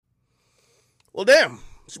Well, damn.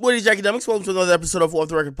 It's your boy, DJ Academics. Welcome to another episode of Off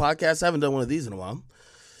the Record Podcast. I haven't done one of these in a while.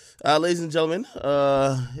 Ladies and gentlemen,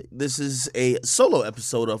 this is a solo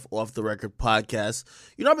episode of Off the Record Podcast.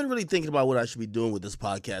 You know, I've been really thinking about what I should be doing with this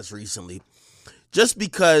podcast recently. Just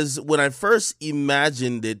because when I first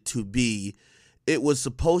imagined it to be, it was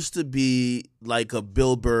supposed to be like a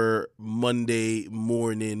Bill Burr Monday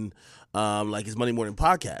morning, like his Monday morning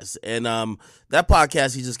podcast. And that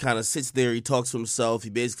podcast, he just kind of sits there, he talks to himself, he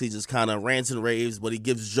basically just kind of rants and raves, but he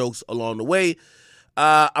gives jokes along the way.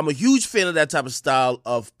 I'm a huge fan of that type of style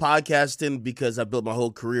of podcasting because I built my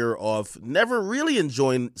whole career off never really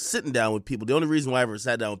enjoying sitting down with people. The only reason why I ever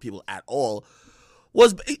sat down with people at all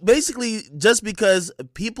was basically just because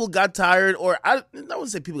people got tired, or I wouldn't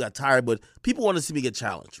say people got tired, but people want to see me get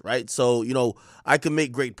challenged, right? So, you know, I could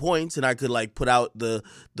make great points and I could like put out the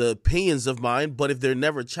opinions of mine, but if they're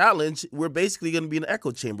never challenged, we're basically going to be in an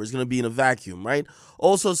echo chamber. It's going to be in a vacuum, right?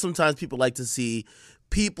 Also, sometimes people like to see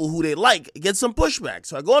people who they like get some pushback.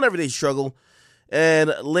 So I go on Everyday Struggle,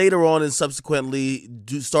 and later on and subsequently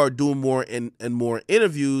start doing more and more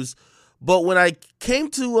interviews. But when I came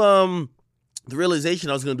to the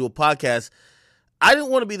realization I was going to do a podcast, I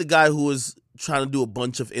didn't want to be the guy who was trying to do a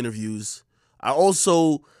bunch of interviews. I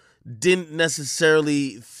also didn't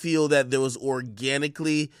necessarily feel that there was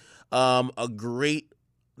organically a great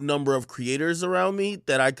number of creators around me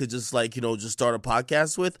that I could just just start a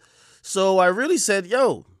podcast with. So I really said,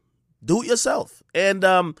 yo, do it yourself. And,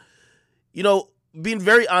 being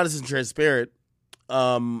very honest and transparent,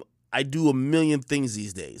 I do a million things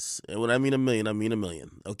these days. And when I mean a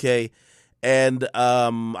million, okay? And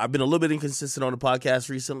I've been a little bit inconsistent on the podcast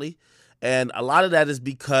recently. And a lot of that is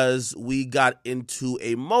because we got into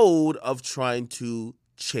a mode of trying to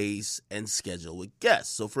chase and schedule with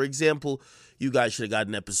guests. So, for example, you guys should have got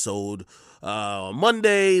an episode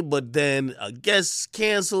Monday, but then a guest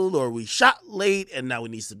canceled, or we shot late and now it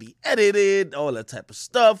needs to be edited, all that type of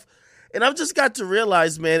stuff. And I've just got to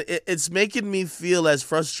realize, man, it's making me feel as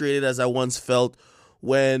frustrated as I once felt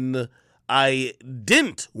when I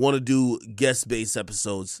didn't want to do guest-based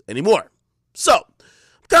episodes anymore. So,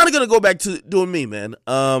 I'm kind of going to go back to doing me, man.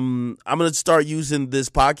 I'm going to start using this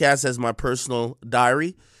podcast as my personal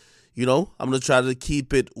diary. You know, I'm going to try to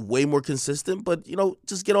keep it way more consistent, but,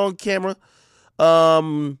 just get on camera.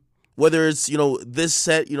 Whether it's, this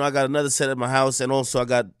set, I got another set at my house, and also I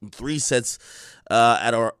got 3 sets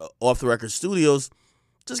at our off-the-record studios.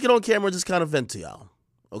 Just get on camera, just kind of vent to y'all,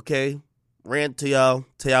 okay? Rant to y'all,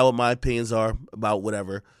 tell y'all what my opinions are about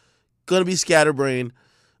whatever. Gonna be scatterbrained,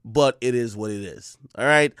 but it is what it is, all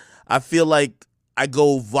right? I feel like I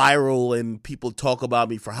go viral and people talk about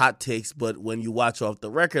me for hot takes, but when you watch Off the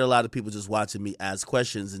Record, a lot of people just watching me ask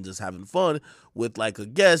questions and just having fun with like a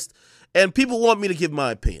guest, and people want me to give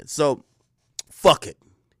my opinion. So, fuck it.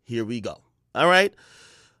 Here we go. All right?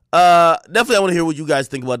 Definitely I want to hear what you guys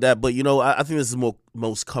think about that, but I think this is the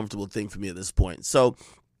most comfortable thing for me at this point. So,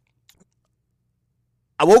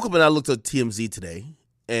 I woke up and I looked at TMZ today,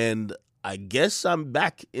 and I guess I'm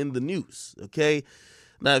back in the news, okay?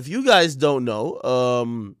 Now, if you guys don't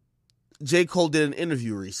know, J. Cole did an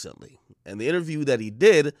interview recently, and the interview that he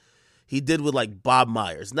did with, like, Bob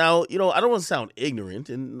Myers. Now, I don't want to sound ignorant,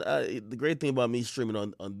 and the great thing about me streaming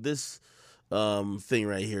on this thing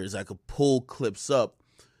right here is I could pull clips up.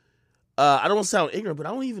 I don't want to sound ignorant, but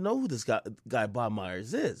I don't even know who this guy Bob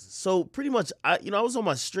Myers is. So, pretty much, I was on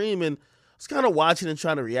my stream, and I was kind of watching and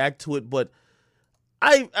trying to react to it, but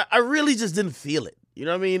I really just didn't feel it. You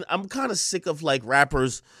know what I mean? I'm kind of sick of, like,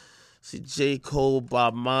 rappers. See, J. Cole,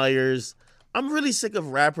 Bob Myers. I'm really sick of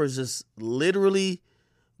rappers just literally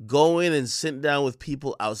going and sitting down with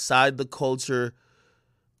people outside the culture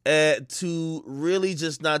to really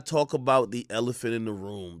just not talk about the elephant in the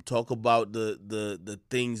room. Talk about the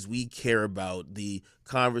things we care about, the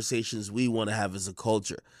conversations we want to have as a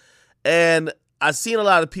culture. And I've seen a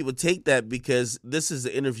lot of people take that because this is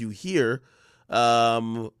the interview here.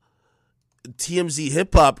 TMZ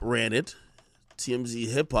Hip Hop ran it. TMZ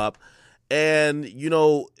Hip Hop. And,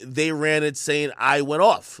 they ran it saying I went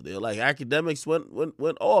off. They're like, academics went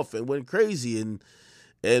off and went crazy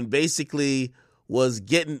and basically was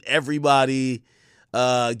getting everybody,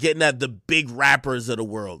 getting at the big rappers of the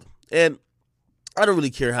world. And I don't really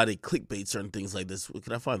care how they clickbait certain things like this.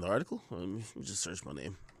 Can I find the article? Let me just search my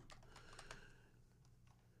name.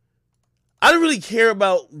 I don't really care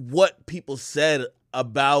about what people said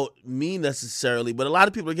about me necessarily, but a lot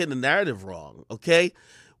of people are getting the narrative wrong, okay?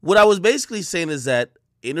 What I was basically saying is that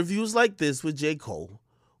interviews like this with J. Cole,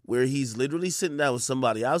 where he's literally sitting down with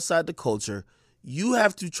somebody outside the culture, you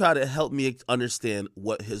have to try to help me understand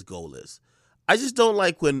what his goal is. I just don't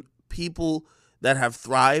like when people that have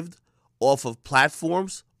thrived off of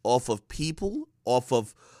platforms, off of people, off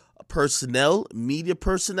of personnel, media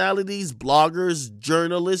personalities, bloggers,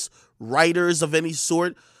 journalists, writers of any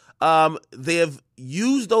sort. They have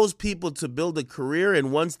used those people to build a career,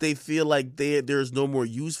 and once they feel like there's no more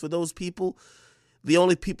use for those people, the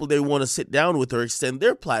only people they want to sit down with or extend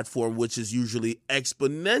their platform, which is usually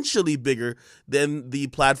exponentially bigger than the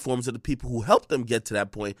platforms of the people who helped them get to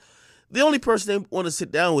that point. The only person they want to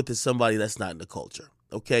sit down with is somebody that's not in the culture.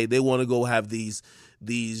 Okay, they want to go have these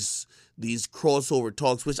crossover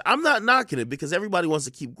talks, which I'm not knocking it because everybody wants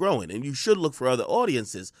to keep growing, and you should look for other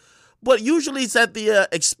audiences. But usually it's at the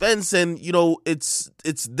expense, and it's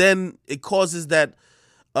then it causes that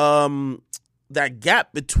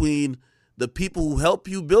gap between the people who help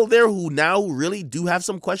you build there, who now really do have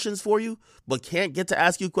some questions for you, but can't get to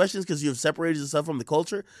ask you questions because you've separated yourself from the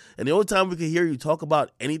culture. And the only time we can hear you talk about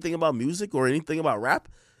anything about music or anything about rap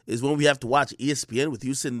is when we have to watch ESPN with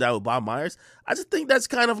you sitting down with Bob Myers. I just think that's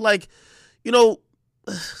kind of like, I don't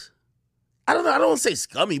know. I don't want to say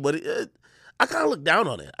scummy, but I kind of look down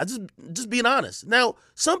on it. I just being honest. Now,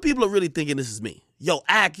 some people are really thinking this is me. Yo,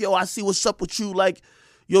 I see what's up with you. Like,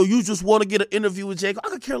 you just want to get an interview with Jake. I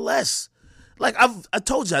could care less. Like I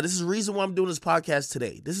told y'all, this is the reason why I'm doing this podcast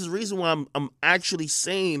today. This is the reason why I'm actually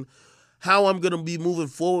saying how I'm going to be moving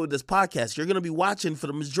forward with this podcast. You're going to be watching, for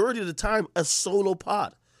the majority of the time, a solo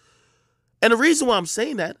pod. And the reason why I'm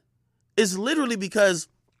saying that is literally because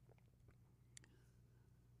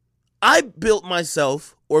I built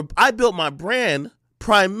myself, or I built my brand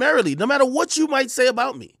primarily, no matter what you might say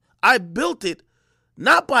about me, I built it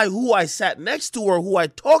not by who I sat next to or who I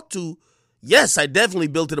talked to. Yes, I definitely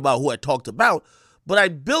built it about who I talked about, but I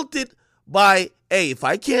built it by, hey, if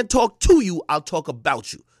I can't talk to you, I'll talk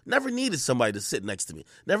about you. Never needed somebody to sit next to me.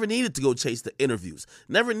 Never needed to go chase the interviews.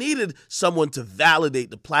 Never needed someone to validate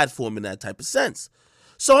the platform in that type of sense.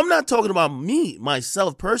 So I'm not talking about me,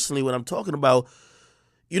 myself personally, when I'm talking about,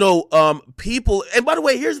 people. And by the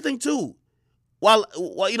way, here's the thing too. While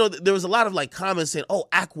there was a lot of like comments saying, oh,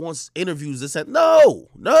 Ak wants interviews. This and no.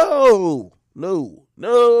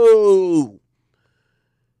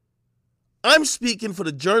 I'm speaking for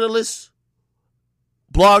the journalists,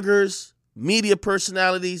 bloggers, media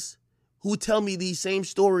personalities who tell me these same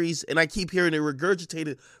stories, and I keep hearing it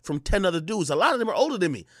regurgitated from 10 other dudes. A lot of them are older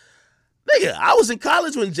than me. Nigga, I was in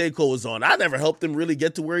college when J. Cole was on. I never helped him really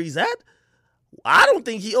get to where he's at. I don't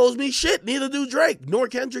think he owes me shit. Neither do Drake, nor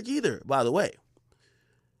Kendrick either, by the way.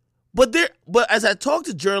 But as I talk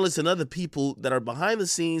to journalists and other people that are behind the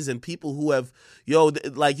scenes and people who have,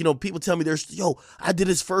 people tell me I did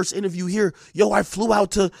his first interview here. I flew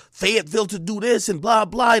out to Fayetteville to do this and blah,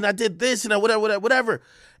 blah, and I did this and whatever.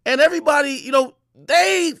 And everybody,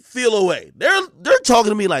 they feel away. They're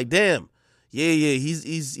talking to me like, damn, yeah,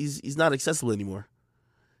 he's not accessible anymore.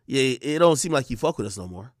 Yeah, it don't seem like he fuck with us no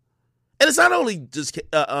more. And it's not only just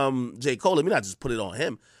J. Cole. Let me not just put it on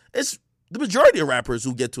him. It's the majority of rappers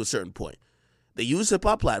who get to a certain point. They use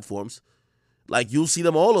hip-hop platforms. Like, you'll see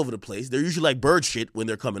them all over the place. They're usually like bird shit when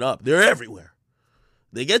they're coming up. They're everywhere.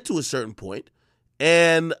 They get to a certain point,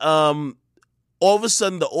 and all of a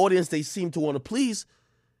sudden, the audience they seem to want to please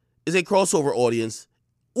is a crossover audience,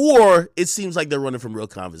 or it seems like they're running from real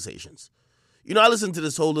conversations. I listen to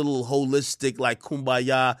this whole little holistic, like,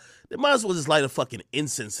 kumbaya. They might as well just light a fucking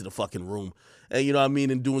incense in the fucking room. And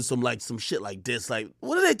and doing some shit like this. Like,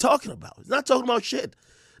 what are they talking about? It's not talking about shit.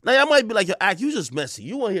 Now, I might be like, Ak, you just messy.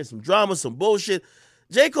 You want to hear some drama, some bullshit.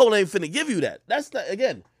 J. Cole ain't finna give you that. That's not,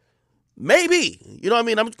 again, maybe.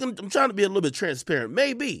 I'm trying to be a little bit transparent.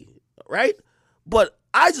 Maybe, right? But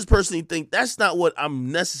I just personally think that's not what I'm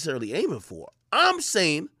necessarily aiming for. I'm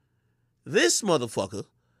saying this motherfucker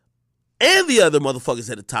and the other motherfuckers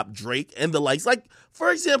at the top, Drake and the likes. Like, for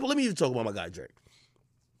example, let me even talk about my guy, Drake.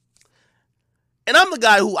 And I'm the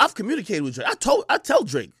guy who I've communicated with Drake. I tell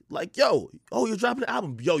Drake, like, you're dropping an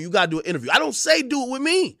album. Yo, you got to do an interview. I don't say do it with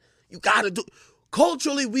me. You got to do.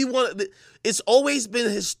 Culturally, it's always been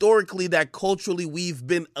historically that culturally we've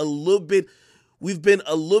been a little bit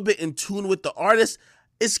in tune with the artist.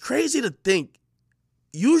 It's crazy to think.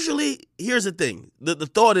 Usually, here's the thing. The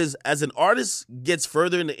thought is, as an artist gets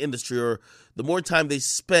further in the industry, or the more time they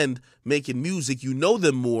spend making music, you know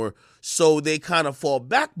them more, so they kind of fall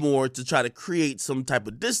back more to try to create some type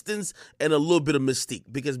of distance and a little bit of mystique,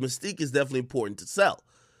 because mystique is definitely important to sell.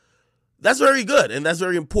 That's very good, and that's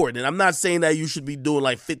very important. And I'm not saying that you should be doing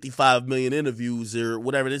like 55 million interviews or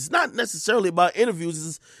whatever. It's not necessarily about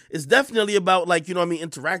interviews. It's definitely about, like,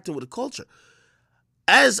 interacting with the culture.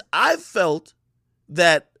 As I've felt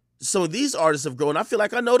that some of these artists have grown, I feel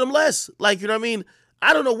like I know them less. Like,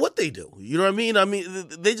 I don't know what they do.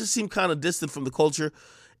 They just seem kind of distant from the culture.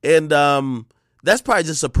 And that's probably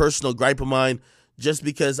just a personal gripe of mine, just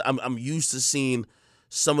because I'm used to seeing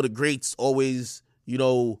some of the greats always,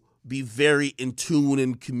 be very in tune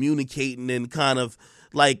and communicating, and kind of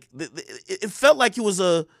like it felt like it was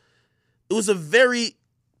a very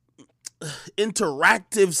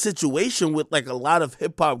interactive situation with like a lot of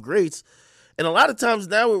hip hop greats. And a lot of times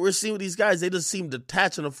now what we're seeing with these guys, they just seem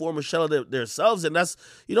detached in a former shell of themselves. And that's,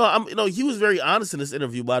 he was very honest in this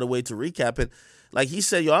interview, by the way, to recap it. Like he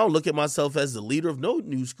said, I don't look at myself as the leader of no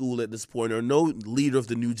new school at this point, or no leader of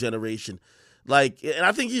the new generation. Like, and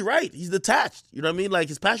I think he's right. He's detached. You know what I mean? Like,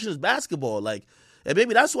 his passion is basketball. Like, and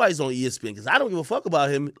maybe that's why he's on ESPN, because I don't give a fuck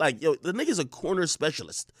about him. Like, the nigga's a corner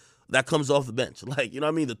specialist that comes off the bench. Like, you know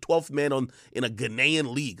what I mean? The 12th man in a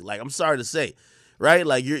Ghanaian league. Like, I'm sorry to say, right?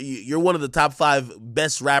 Like, you're one of the top 5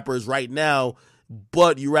 best rappers right now,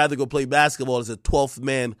 but you rather go play basketball as a 12th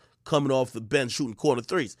man coming off the bench shooting corner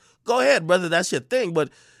threes. Go ahead, brother. That's your thing.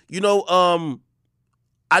 But,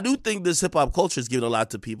 I do think this hip-hop culture is giving a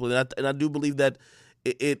lot to people, and I do believe that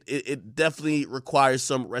it definitely requires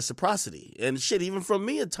some reciprocity. And shit, even from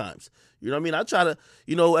me at times. You know what I mean? I try to,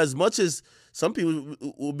 as much as some people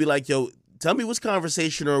will be like, yo, tell me which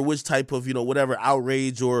conversation or which type of, whatever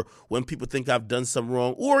outrage, or when people think I've done something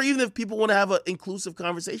wrong, or even if people want to have an inclusive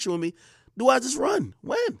conversation with me, do I just run?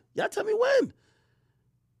 When? Y'all tell me when.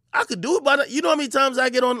 I could do it, but you know how many times I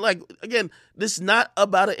get on, like, again, this is not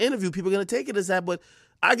about an interview. People are going to take it as that, but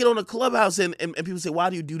I get on a Clubhouse and people say,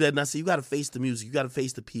 why do you do that? And I say, you got to face the music. You got to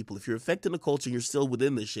face the people. If you're affecting the culture and you're still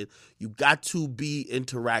within this shit, you got to be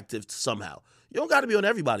interactive somehow. You don't got to be on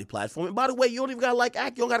everybody's platform. And by the way, you don't even got to like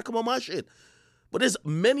act. You don't got to come on my shit. But there's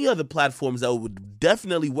many other platforms that would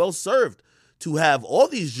definitely well served to have all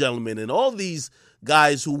these gentlemen and all these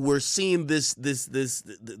guys who were seeing this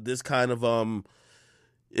kind of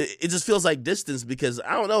it just feels like distance, because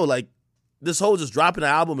I don't know, like, this whole just dropping an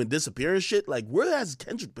album and disappearing shit. Like, where has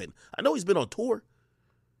Kendrick been? I know he's been on tour.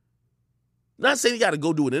 Not saying you got to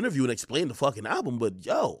go do an interview and explain the fucking album, but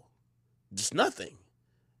yo, just nothing.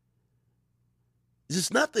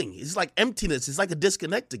 Just nothing. It's like emptiness. It's like a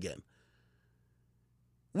disconnect again.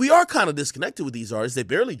 We are kind of disconnected with these artists. They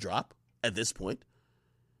barely drop at this point.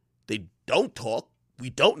 They don't talk. We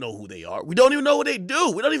don't know who they are. We don't even know what they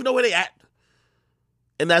do. We don't even know where they at.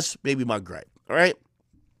 And that's maybe my gripe. All right.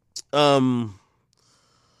 Yeah,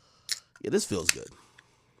 this feels good.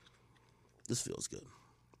 This feels good.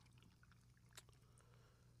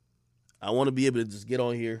 I want to be able to just get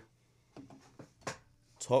on here,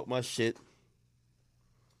 talk my shit.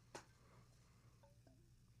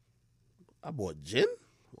 I bought gin?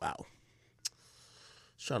 Wow. I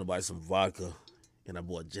was trying to buy some vodka, and I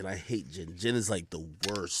bought gin. I hate gin. Gin is like the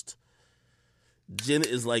worst. Gin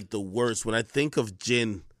is like the worst. When I think of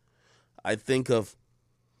gin, I think of,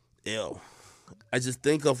 ew. I just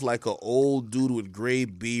think of like an old dude with gray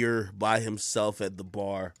beer by himself at the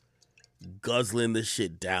bar, guzzling this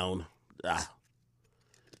shit down.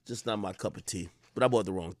 Just not my cup of tea. But I bought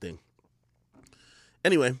the wrong thing.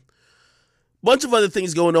 Anyway, bunch of other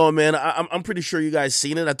things going on, man. I'm pretty sure you guys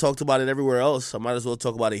seen it. I talked about it everywhere else. I might as well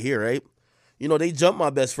talk about it here, right? They jumped my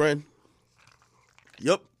best friend.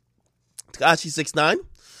 Yup. Tekashi 6ix9ine.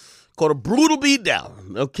 Called a brutal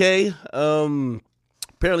beatdown, okay?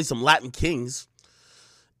 Apparently some Latin kings.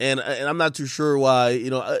 And I'm not too sure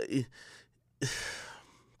why,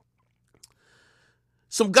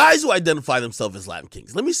 some guys who identify themselves as Latin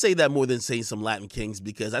kings. Let me say that more than saying some Latin kings,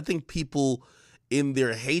 because I think people in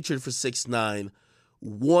their hatred for 6ix9ine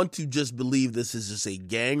want to just believe this is just a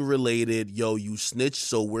gang-related, yo, you snitch,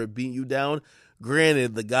 so we're beating you down.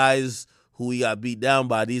 Granted, the guys who he got beat down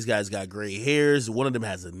by, these guys got gray hairs. One of them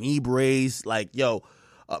has a knee brace. Like, yo,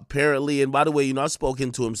 apparently, and by the way, I've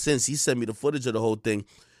spoken to him since. He sent me the footage of the whole thing.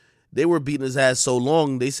 They were beating his ass so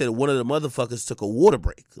long, they said one of the motherfuckers took a water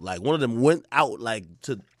break. Like, one of them went out, like,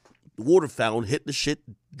 to the water fountain, hit the shit,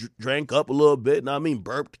 drank up a little bit,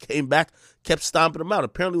 burped, came back, kept stomping him out.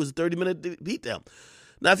 Apparently, it was a 30-minute beatdown.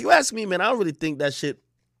 Now, if you ask me, man, I don't really think that shit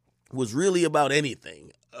was really about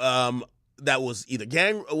anything that was either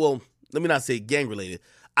let me not say gang-related.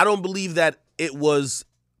 I don't believe that it was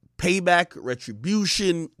payback,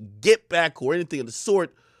 retribution, get back, or anything of the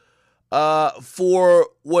sort for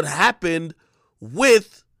what happened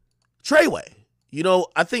with Treyway.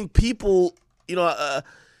 I think people, in the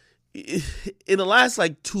last,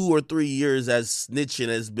 2 or 3 years, as snitching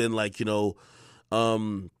has been,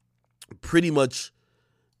 pretty much,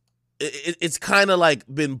 it's kind of,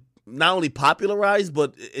 been not only popularized,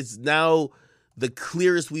 but it's now the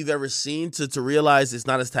clearest we've ever seen to realize it's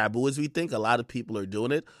not as taboo as we think. A lot of people are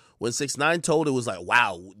doing it. When 6ix9ine told, it was like,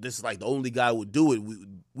 wow, this is like the only guy who would do it.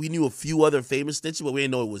 We knew a few other famous snitches, but we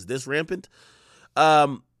didn't know it was this rampant.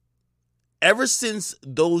 Ever since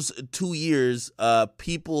those 2 years,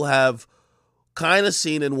 people have kind of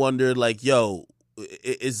seen and wondered, like, yo,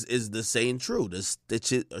 is the saying true? Does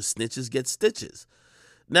snitches get stitches?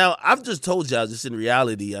 Now, I've just told y'all, just in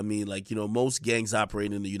reality, I mean, like, most gangs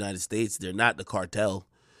operating in the United States, they're not the cartel,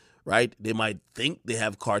 right? They might think they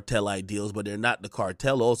have cartel ideals, but they're not the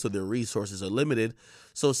cartel. Also, their resources are limited.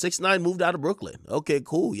 So 6ix9ine moved out of Brooklyn. Okay,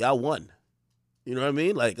 cool. Y'all won. You know what I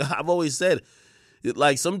mean? Like, I've always said,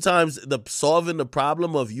 like, sometimes solving the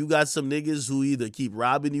problem of you got some niggas who either keep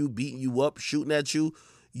robbing you, beating you up, shooting at you,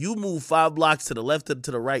 you move 5 blocks to the left or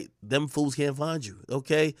to the right, them fools can't find you,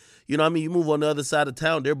 okay? You know what I mean? You move on the other side of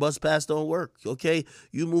town, their bus pass don't work, okay?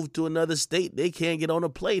 You move to another state, they can't get on a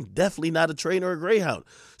plane, definitely not a train or a Greyhound.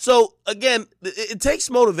 So, again, it takes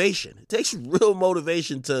motivation. It takes real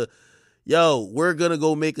motivation to, yo, we're going to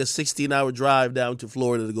go make a 16-hour drive down to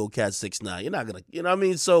Florida to go catch 6ix9ine. You're not going to, you know what I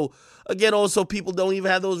mean? So, again, also people don't even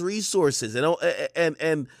have those resources.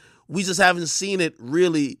 And we just haven't seen it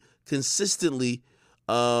really consistently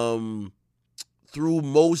through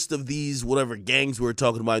most of these whatever gangs we're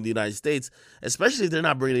talking about in the United States, especially if they're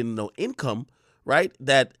not bringing in no income, right?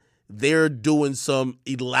 That they're doing some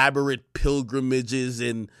elaborate pilgrimages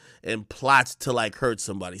and plots to like hurt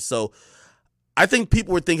somebody. So I think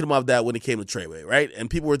people were thinking about that when it came to Treyway, right? And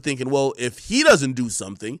people were thinking, well, if he doesn't do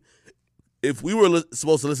something, if we were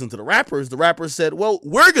supposed to listen to the rappers said, well,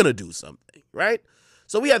 we're going to do something, right?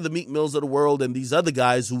 So we have the Meek Mills of the world and these other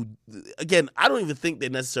guys who, again, I don't even think they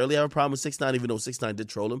necessarily have a problem with 6ix9ine, even though 6ix9ine did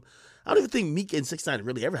troll him. I don't even think Meek and 6ix9ine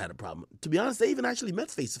really ever had a problem. To be honest, they even actually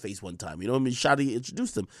met face-to-face one time. You know what I mean? Shotty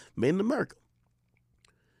introduced them, Made in America.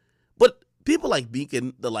 But people like Meek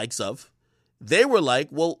and the likes of, they were like,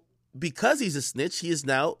 well, because he's a snitch, he is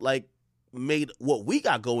now, like, made what we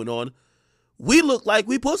got going on, we look like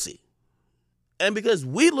we pussy. And because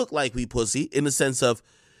we look like we pussy in the sense of,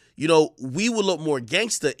 we would look more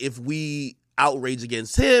gangster if we outrage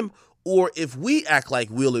against him or if we act like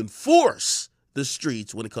we'll enforce the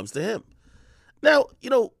streets when it comes to him. Now,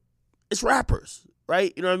 it's rappers,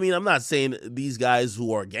 right? You know what I mean? I'm not saying these guys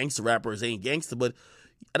who are gangster rappers ain't gangster, but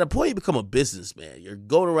at a point you become a businessman. You're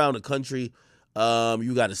going around the country.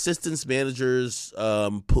 You got assistants, managers,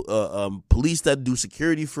 police that do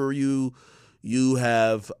security for you. You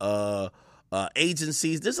have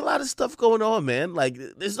agencies. There's a lot of stuff going on, man. Like,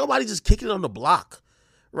 there's nobody just kicking it on the block,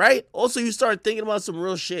 right? Also, you start thinking about some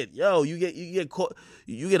real shit. Yo, you get caught,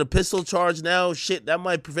 you get a pistol charge now. Shit, that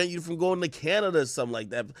might prevent you from going to Canada or something like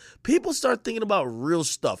that. People start thinking about real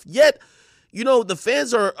stuff. Yet, the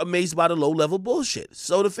fans are amazed by the low-level bullshit.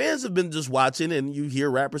 So the fans have been just watching, and you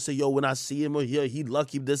hear rappers say, yo, when I see him or hear he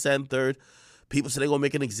lucky, this, and third. People say they're going to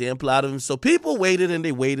make an example out of him. So people waited, and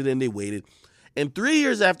they waited, and they waited. And 3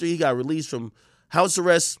 years after he got released from house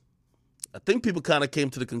arrest, I think people kind of came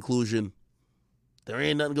to the conclusion there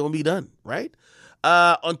ain't nothing going to be done, right?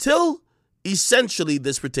 Until essentially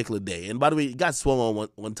this particular day. And by the way, he got swung on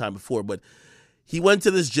one time before, but he went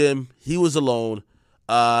to this gym. He was alone.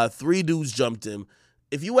 3 dudes jumped him.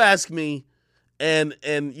 If you ask me, and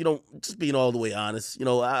just being all the way honest,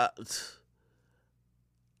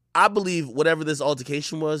 I believe whatever this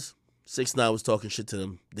altercation was, 6ix9ine was talking shit to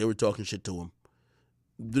them. They were talking shit to him.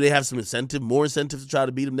 Do they have some incentive, more incentive to try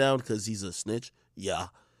to beat him down because he's a snitch? Yeah.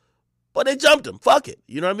 But they jumped him. Fuck it.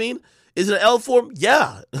 You know what I mean? Is it an L for him?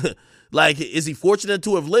 Yeah. Like, is he fortunate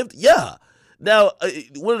to have lived? Yeah. Now,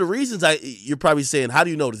 one of the reasons you're probably saying, how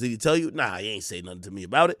do you know this? Did he tell you? Nah, he ain't saying nothing to me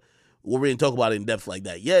about it. We didn't talk about it in depth like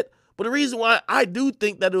that yet. But the reason why I do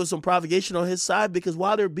think that there was some provocation on his side, because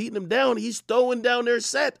while they're beating him down, he's throwing down their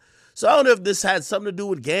set. So I don't know if this had something to do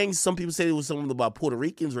with gangs. Some people say it was something about Puerto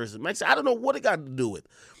Ricans versus Mexicans. I don't know what it got to do with.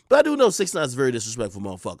 But I do know 6ix9ine is a very disrespectful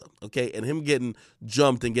motherfucker, okay? And him getting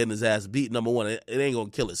jumped and getting his ass beat, number one, it ain't going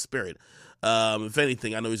to kill his spirit. If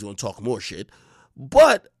anything, I know he's going to talk more shit.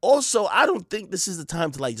 But also, I don't think this is the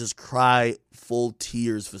time to, like, just cry full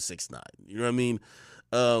tears for 6ix9ine. You know what I mean?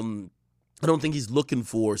 I don't think he's looking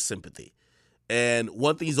for sympathy. And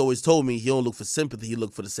one thing he's always told me, he don't look for sympathy, he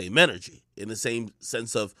look for the same energy. In the same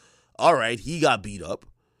sense of, all right, he got beat up,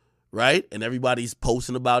 right? And everybody's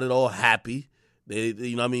posting about it all happy. They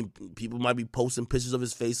you know what I mean? People might be posting pictures of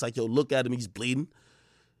his face like, yo, look at him, he's bleeding.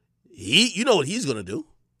 You know what he's going to do?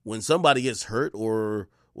 When somebody gets hurt or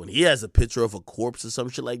when he has a picture of a corpse or some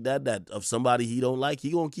shit like that of somebody he don't like, he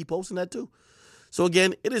going to keep posting that too. So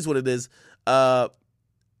again, it is what it is.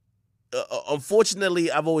 Unfortunately,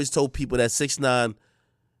 I've always told people that 6ix9ine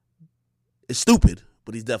is stupid,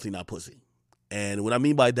 but he's definitely not pussy. And what I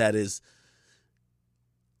mean by that is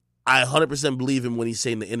I 100% believe him when he's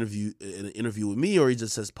saying in an interview with me, or he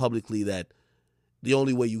just says publicly that the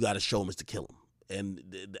only way you got to show him is to kill him.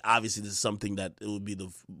 And obviously, this is something that it would be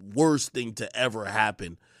the worst thing to ever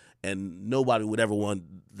happen, and nobody would ever want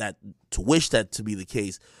that to wish that to be the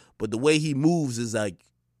case. But the way he moves is like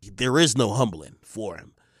there is no humbling for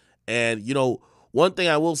him. And one thing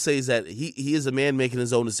I will say is that he is a man making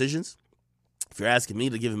his own decisions. If you're asking me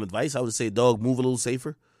to give him advice, I would say, dog, move a little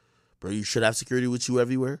safer. Bro, you should have security with you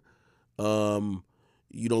everywhere.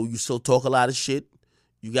 You still talk a lot of shit.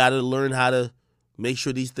 You got to learn how to make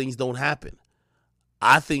sure these things don't happen.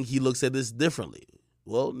 I think he looks at this differently.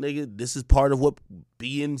 Well, nigga, this is part of what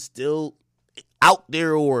being still out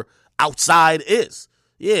there or outside is.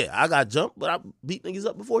 Yeah, I got jumped, but I beat niggas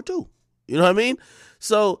up before too. You know what I mean?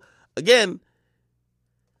 So, again,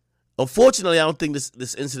 unfortunately, I don't think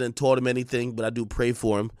this incident taught him anything, but I do pray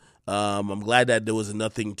for him. I'm glad that there was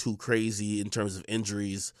nothing too crazy in terms of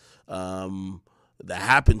injuries that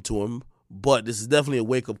happened to him, but this is definitely a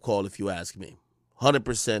wake-up call if you ask me.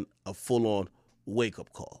 100% a full-on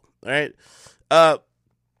wake-up call. All right?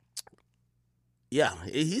 Yeah,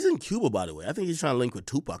 he's in Cuba, by the way. I think he's trying to link with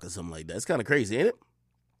Tupac or something like that. It's kind of crazy, ain't it?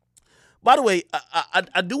 By the way,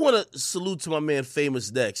 I do want to salute to my man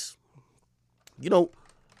Famous Dex. Me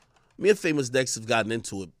and Famous Dex have gotten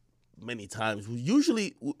into it many times.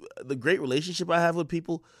 Usually, the great relationship I have with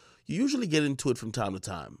people, you usually get into it from time to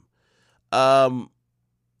time.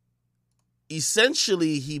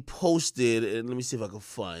 Essentially, he posted, and let me see if I can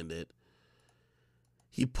find it.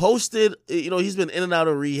 He posted, he's been in and out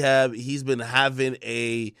of rehab. He's been having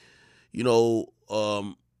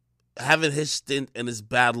having his stint in his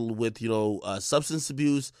battle with, substance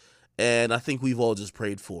abuse, and I think we've all just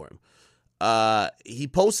prayed for him. He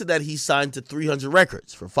posted that he signed to 300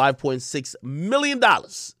 Records for $5.6 million.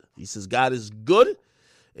 He says God is good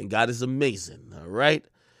and God is amazing, all right?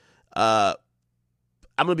 I'm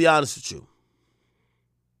going to be honest with you.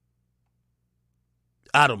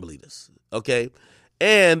 I don't believe this, okay?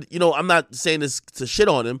 And, I'm not saying this to shit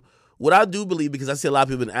on him. What I do believe, because I see a lot of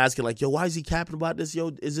people been asking, like, yo, why is he capping about this?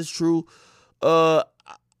 Yo, is this true? I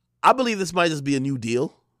believe this might just be a new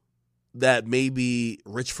deal that may be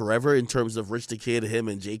Rich Forever in terms of Rich the Kid, him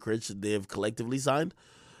and Jake Rich, they have collectively signed.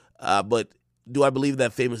 But do I believe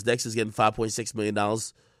that Famous Dex is getting $5.6 million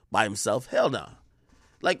by himself? Hell no.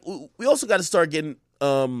 Like, we also got to start getting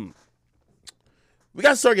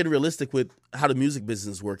realistic with how the music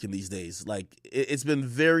business working these days. Like, it's been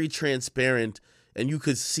very transparent, and you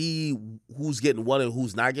could see who's getting one and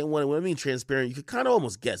who's not getting one. And when I mean transparent, you could kind of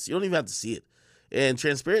almost guess. You don't even have to see it. And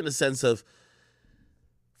transparent in the sense of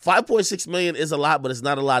 $5.6 million is a lot, but it's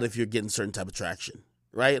not a lot if you're getting certain type of traction,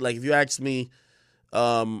 right? Like, if you ask me,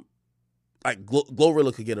 like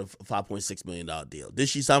Glorilla could get a $5.6 million deal. Did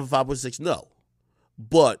she sign for 5.6? No.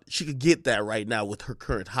 But she could get that right now with her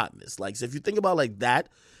current hotness. Like, so if you think about like that,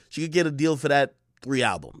 she could get a deal for that 3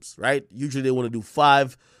 albums, right? Usually they want to do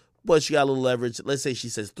 5, but she got a little leverage. Let's say she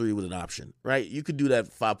says 3 with an option, right? You could do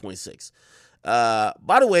that for 5.6.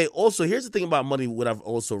 By the way, also, here's the thing about money, what I've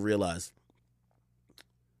also realized.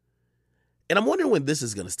 And I'm wondering when this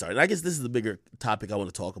is going to start. And I guess this is the bigger topic I want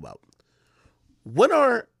to talk about. When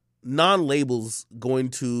are non-labels going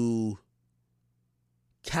to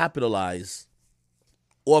capitalize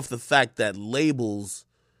off the fact that labels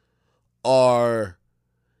are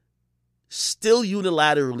still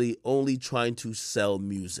unilaterally only trying to sell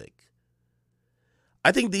music?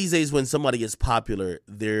 I think these days when somebody gets popular,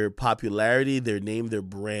 their popularity, their name, their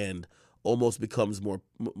brand almost becomes more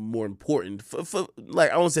important for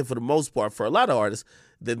like, I won't say for the most part, for a lot of artists,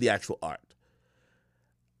 than the actual art.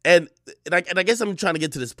 And I guess I'm trying to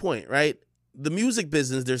get to this point, right? The music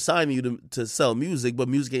business, they're signing you to sell music, but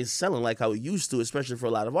music ain't selling like how it used to, especially for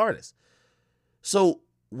a lot of artists. So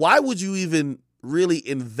why would you even really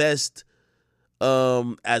invest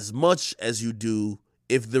as much as you do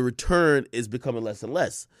if the return is becoming less and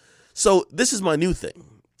less? So this is my new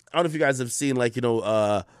thing. I don't know if you guys have seen, like,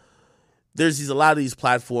 there's a lot of these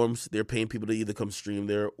platforms, they're paying people to either come stream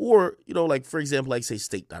there or, like, for example, like, say,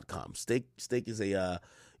 stake.com. Stake is a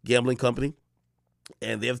gambling company,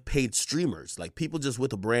 and they have paid streamers, like people just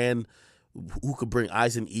with a brand who could bring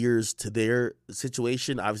eyes and ears to their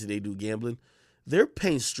situation. Obviously, they do gambling. They're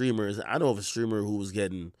paying streamers. I know of a streamer who was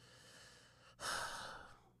getting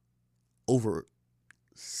over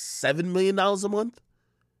 $7 million a month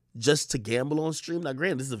just to gamble on stream. Now,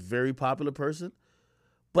 granted, this is a very popular person,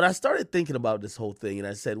 but I started thinking about this whole thing, and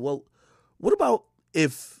I said, well, what about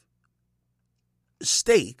if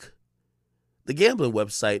Stake, the gambling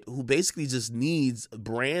website, who basically just needs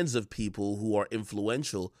brands of people who are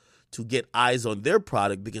influential to get eyes on their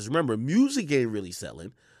product? Because remember, music ain't really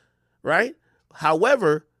selling. right?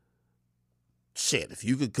 However, shit, if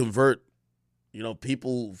you could convert,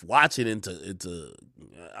 people watching into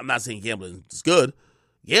I'm not saying gambling is good,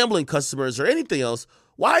 gambling customers or anything else,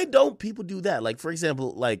 why don't people do that? Like, for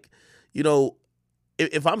example,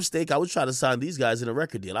 if I'm Steak, I would try to sign these guys in a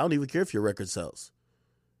record deal. I don't even care if your record sells.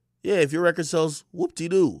 Yeah, if your record sells,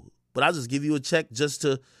 whoop-de-doo. But I'll just give you a check just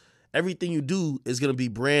to, everything you do is going to be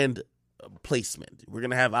brand placement. We're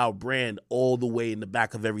going to have our brand all the way in the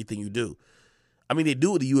back of everything you do. I mean, they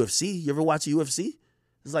do it with the UFC. You ever watch the UFC?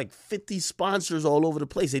 There's like 50 sponsors all over the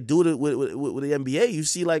place. They do it with the NBA. You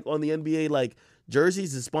see like on the NBA, like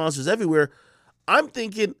jerseys and sponsors everywhere. I'm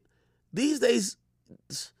thinking these days,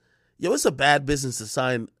 it's a bad business to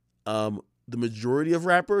sign the majority of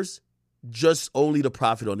rappers just only to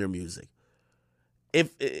profit on their music.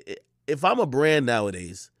 If I'm a brand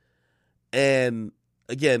nowadays, and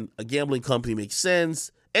again, a gambling company makes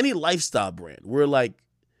sense, any lifestyle brand, where like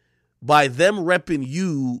by them repping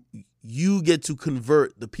you, you get to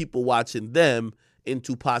convert the people watching them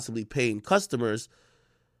into possibly paying customers,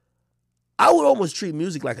 I would almost treat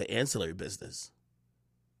music like an ancillary business.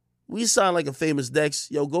 We sign like a Famous Dex,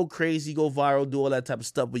 go crazy, go viral, do all that type of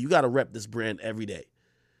stuff, but you got to rep this brand every day.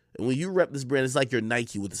 And when you rep this brand, it's like your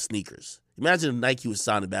Nike with the sneakers. Imagine if Nike was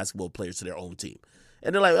signing basketball players to their own team.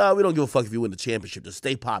 And they're like, oh, we don't give a fuck if you win the championship. Just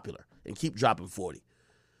stay popular and keep dropping 40.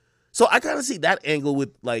 So I kind of see that angle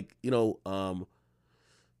with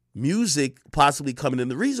music possibly coming in.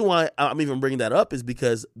 The reason why I'm even bringing that up is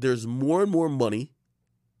because there's more and more money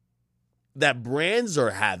that brands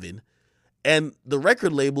are having, and the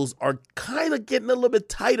record labels are kind of getting a little bit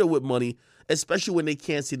tighter with money, especially when they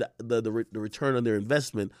can't see the return on their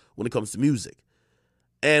investment when it comes to music.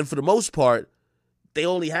 And for the most part, they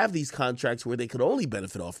only have these contracts where they could only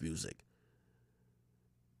benefit off music.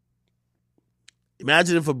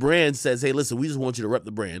 Imagine if a brand says, hey, listen, we just want you to rep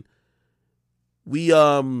the brand.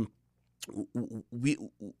 We'll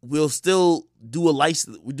still do a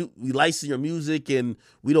license. We license your music, and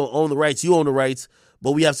we don't own the rights. You own the rights,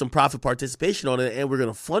 but we have some profit participation on it, and we're going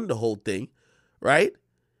to fund the whole thing, right?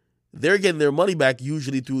 They're getting their money back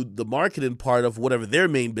usually through the marketing part of whatever their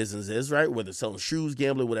main business is, right? Whether selling shoes,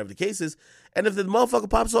 gambling, whatever the case is. And if the motherfucker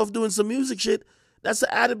pops off doing some music shit, that's an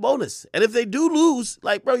added bonus. And if they do lose,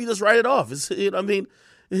 like, bro, you just write it off. It's,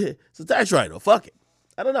 it's a tax write-off. Fuck it.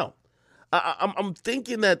 I don't know. I'm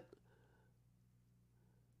thinking that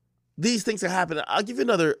these things are happening. I'll give you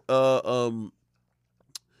another. You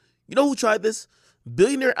know who tried this?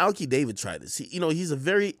 Billionaire Alki David tried this. He's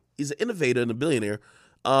an innovator and a billionaire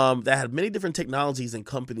that had many different technologies and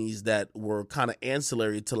companies that were kind of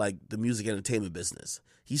ancillary to like the music entertainment business.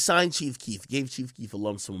 He signed Chief Keef, gave Chief Keef a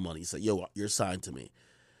lump sum of money. He said, yo, you're signed to me.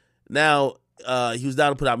 Now, he was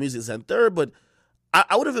down to put out music and third, but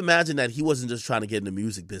I would have imagined that he wasn't just trying to get in the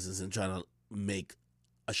music business and trying to make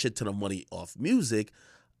a shit ton of money off music.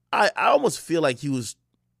 I almost feel like he was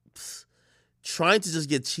trying to just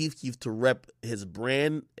get Chief Keef to rep his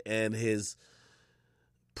brand and his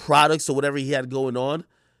products or whatever he had going on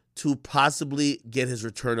to possibly get his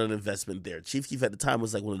return on investment there. Chief Keef at the time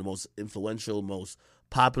was like one of the most influential, most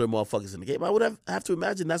popular motherfuckers in the game. I would have to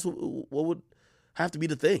imagine that's what would have to be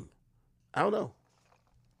the thing. I don't know.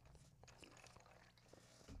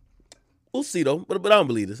 We'll see, though. But I don't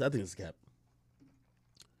believe this. I think it's cap.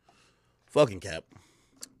 Fucking cap.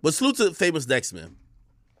 But salute to Famous Dex, man.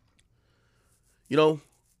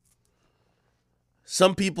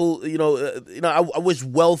 Some people, I wish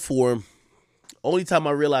well for him. Only time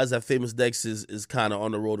I realize that Famous Dex is kind of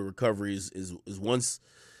on the road to recovery is once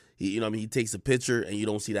he takes a picture and you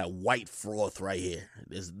don't see that white froth right here.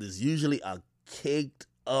 There's usually a caked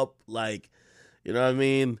up, like,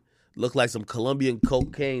 look like some Colombian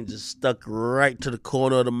cocaine just stuck right to the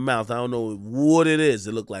corner of the mouth. I don't know what it is.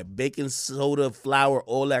 It looked like baking soda, flour,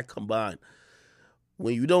 all that combined.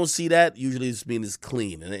 When you don't see that, usually it's mean it's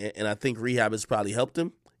clean. And I think rehab has probably helped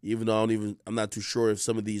him, even though I'm not too sure if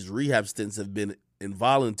some of these rehab stints have been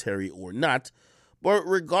involuntary or not. But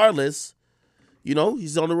regardless, he's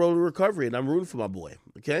on the road to recovery, and I'm rooting for my boy,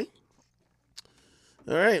 okay?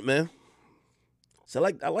 All right, man. So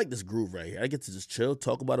I like this groove right here. I get to just chill,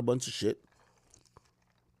 talk about a bunch of shit.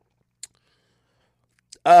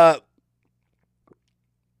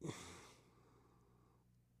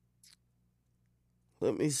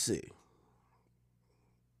 Let me see.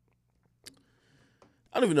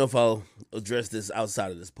 I don't even know if I'll address this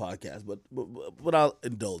outside of this podcast, but I'll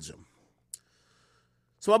indulge him.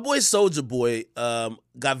 So my boy Soulja Boy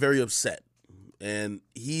got very upset. And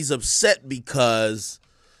he's upset because,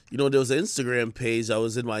 there was an Instagram page. I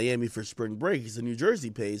was in Miami for spring break. It's a New Jersey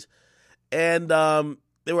page. And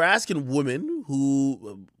they were asking women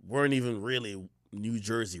who weren't even really New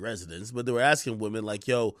Jersey residents, but they were asking women like,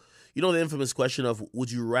 yo, you know the infamous question of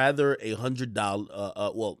would you rather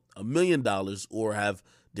 $1 million or have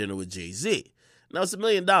dinner with Jay-Z? Now it's $1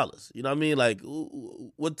 million. You know what I mean? Like,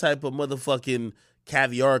 what type of motherfucking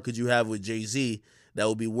caviar could you have with Jay-Z that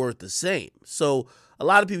would be worth the same? So a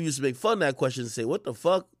lot of people used to make fun of that question and say, what the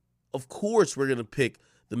fuck? Of course we're going to pick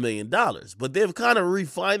the $1 million. But they've kind of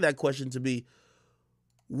refined that question to be,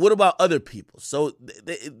 what about other people? So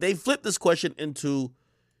they flipped this question into,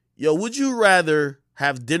 yo, would you rather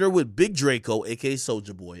have dinner with Big Draco, a.k.a.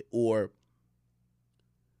 Soulja Boy, or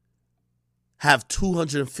have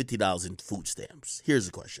 $250 in food stamps? Here's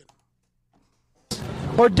the question.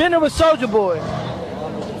 Or dinner with Soulja Boy.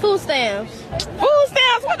 Food stamps. Food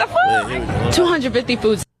stamps? What the fuck? Wait, 250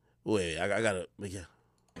 food stamps. Wait, I gotta make it.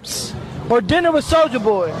 Or dinner with Soulja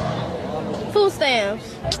Boy. Food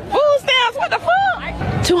stamps. Food stamps? What the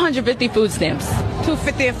fuck? 250 food stamps.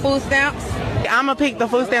 250 in food stamps. I'm gonna pick the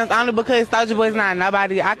food stamps only because Soulja Boy's not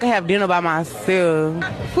nobody. I could have dinner by myself.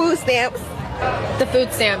 Food stamps. The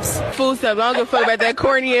food stamps. Food stamps. I don't give a fuck about that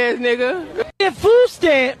corny ass nigga. Get food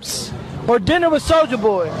stamps. Or dinner with Soulja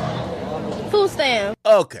Boy. Food stamps.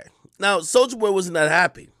 Okay. Now, Soulja Boy wasn't that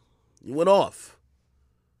happy. He went off.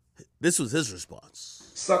 This was his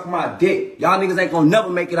response. Suck my dick. Y'all niggas ain't gonna never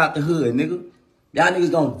make it out the hood, nigga. Y'all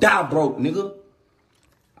niggas gonna die broke, nigga.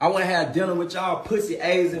 I wanna have dinner with y'all pussy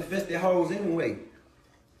AIDS infested hoes anyway.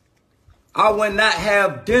 I would not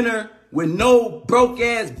have dinner with no broke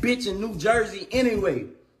ass bitch in New Jersey anyway.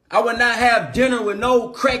 I would not have dinner with no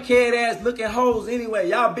crackhead ass looking hoes anyway.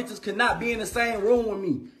 Y'all bitches could not be in the same room with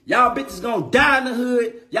me. Y'all bitches gonna die in the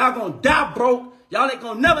hood. Y'all gonna die broke. Y'all ain't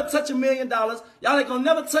gonna never touch $1 million. Y'all ain't gonna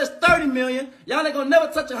never touch 30 million. Y'all ain't gonna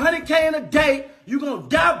never touch 100K in a day. You gonna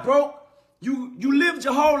die broke. You lived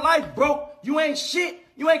your whole life broke. You ain't shit.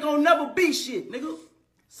 You ain't gonna never be shit, nigga.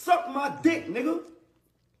 Suck my dick, nigga.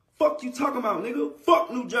 Fuck you talking about, nigga.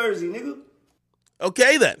 Fuck New Jersey, nigga.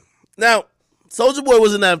 Okay, then. Now, Soulja Boy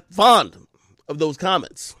wasn't that fond of those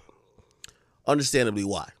comments. Understandably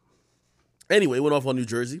why. Anyway, went off on New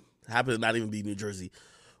Jersey. Happened to not even be New Jersey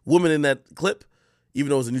woman in that clip, even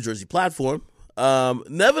though it was a New Jersey platform.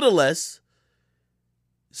 Nevertheless,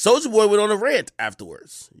 Soulja Boy went on a rant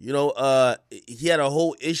afterwards. You know, he had a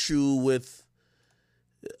whole issue with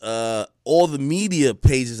all the media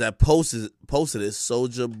pages that posted this.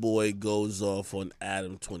 Soulja Boy goes off on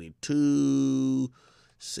Adam 22,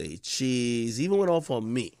 Say Cheese, even went off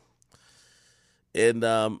on me. And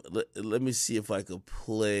let me see if I could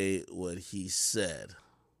play what he said.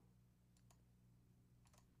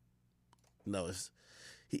 No,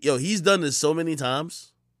 he's done this so many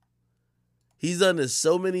times. He's done this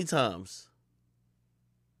so many times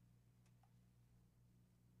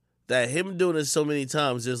that him doing this so many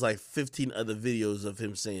times, there's like 15 other videos of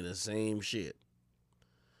him saying the same shit.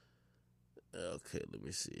 Okay, let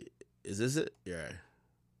me see. Is this it? Yeah. Right.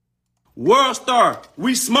 World star,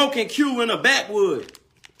 we smoking Q in the backwood.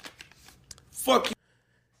 Fuck you.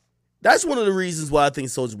 That's one of the reasons why I think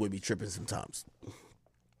Soulja Boy be tripping sometimes.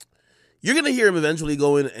 You're going to hear him eventually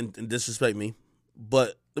go in and disrespect me.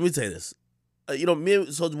 But let me tell you this. Me and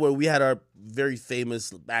Soulja Boy, we had our very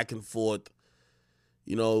famous back and forth.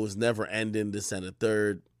 You know, it was never ending, this and the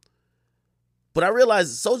third. But I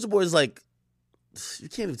realized Soulja Boy is like, you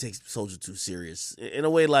can't even take Soulja too serious. In a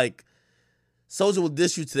way, like, Soulja will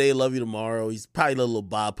diss you today, love you tomorrow. He's probably a little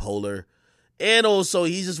bipolar. And also,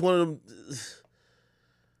 he's just one of them.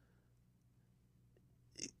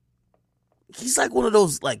 He's like one of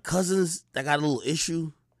those like cousins that got a little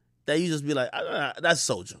issue that you just be like, that's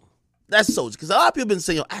Soulja. That's Soulja. Because a lot of people been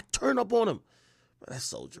saying, yo, I turn up on him. But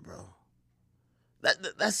that's Soulja, bro.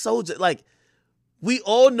 That's Soulja. Like, we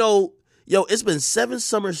all know, yo, it's been 7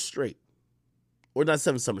 summers straight. Or not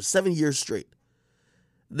 7 summers, 7 years straight.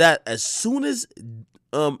 That as soon as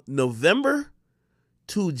November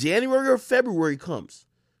to January or February comes,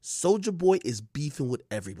 Soulja Boy is beefing with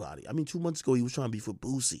everybody. I mean, 2 months ago, he was trying to beef with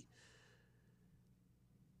Boosie.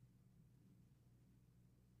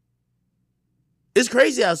 It's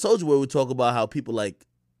crazy how Soulja Boy would talk about how people like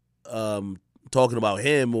talking about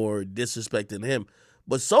him or disrespecting him.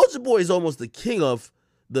 But Soulja Boy is almost the king of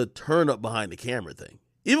the turn up behind the camera thing.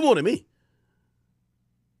 Even more than me.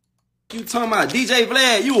 You talking about DJ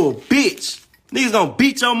Vlad, you a bitch. Niggas gonna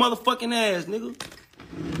beat your motherfucking ass,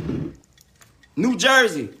 nigga. New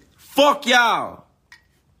Jersey, fuck y'all.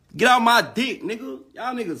 Get out my dick, nigga.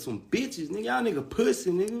 Y'all niggas some bitches, nigga. Y'all nigga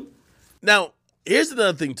pussy, nigga. Now, here's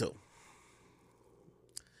another thing, too.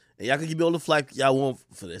 And y'all can give me all the flack y'all want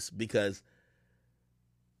for this, because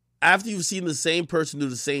after you've seen the same person do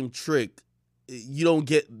the same trick you don't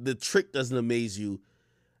get the trick doesn't amaze you.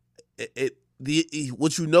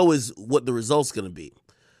 What you know is what the result's gonna be.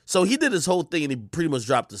 So he did his whole thing and he pretty much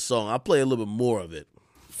dropped the song. I'll play a little bit more of it.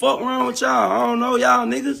 Fuck wrong with y'all? I don't know y'all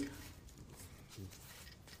niggas.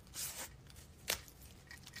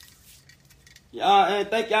 Y'all, and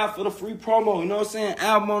thank y'all for the free promo. You know what I'm saying?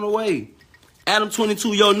 Album on the way. Adam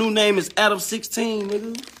 22. Your new name is Adam 16,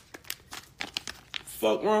 nigga.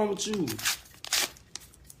 Fuck wrong with you?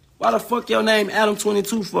 Why the fuck your name Adam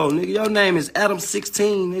 22 for, nigga? Your name is Adam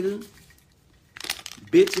 16, nigga.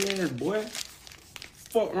 Bitch ass boy.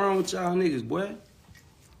 Fuck wrong with y'all niggas, boy?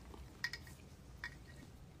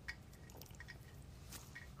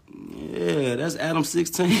 Yeah, that's Adam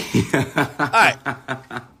 16. All right.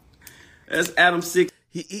 That's Adam 6.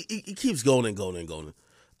 He keeps going and going and going.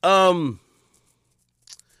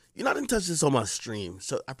 You're not in touch this on my stream,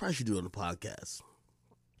 so I probably should do it on the podcast.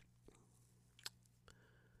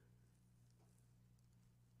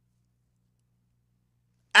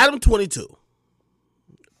 Adam 22.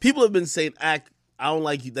 People have been saying, I don't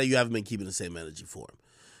like you that you haven't been keeping the same energy for him.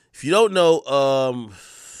 If you don't know,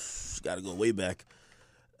 got to go way back.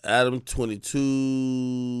 Adam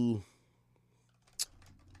 22.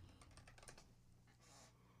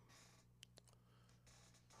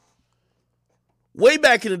 Way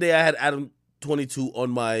back in the day, I had Adam 22 on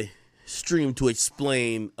my stream to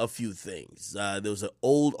explain a few things. There was an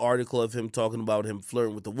old article of him talking about him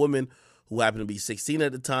flirting with a woman who happened to be 16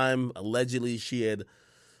 at the time. Allegedly, she had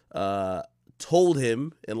told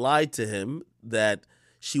him and lied to him that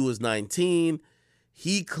she was 19.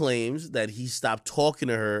 He claims that he stopped talking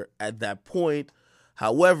to her at that point.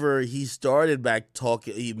 However, he started back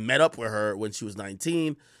talking. He met up with her when she was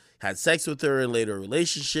 19, had sex with her in later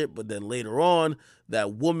relationship, but then later on,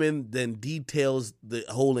 that woman then details the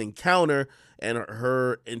whole encounter and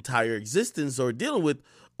her entire existence or dealing with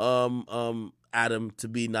Adam to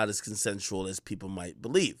be not as consensual as people might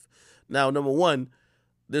believe. Now, number one,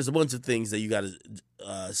 there's a bunch of things that you got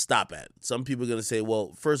to stop at. Some people are going to say,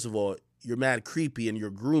 well, first of all, you're mad creepy and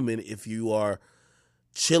you're grooming if you are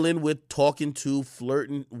chilling with, talking to,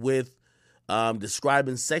 flirting with,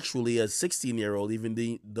 describing sexually a 16-year-old,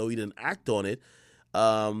 even though he didn't act on it.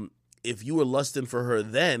 If you were lusting for her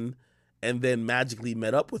then and then magically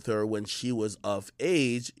met up with her when she was of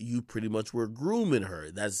age, you pretty much were grooming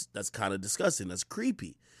her. That's kind of disgusting. That's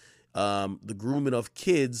creepy. The grooming of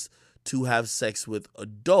kids to have sex with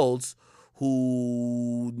adults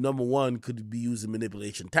who, number one, could be using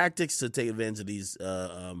manipulation tactics to take advantage of these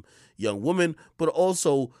young women, but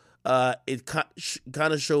also it kind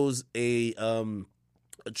of shows a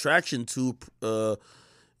attraction to,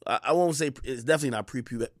 I won't say it's definitely not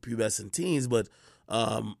prepubescent teens, but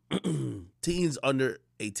teens under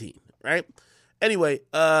 18, right? Anyway,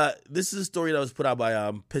 this is a story that was put out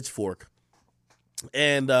by Pitchfork,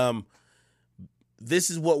 and this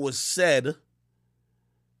is what was said.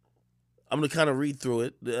 I'm going to kind of read through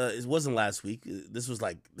it. It wasn't last week. This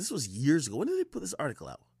was years ago. When did they put this article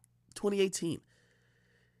out? 2018. It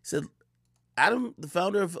said, Adam, the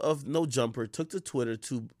founder of No Jumper, took to Twitter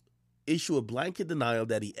to issue a blanket denial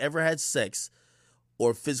that he ever had sex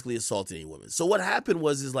or physically assaulted any women. So what happened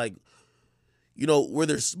was like, where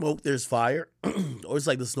there's smoke, there's fire, or it's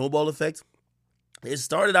like the snowball effect. It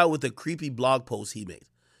started out with a creepy blog post he made.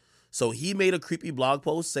 So he made a creepy blog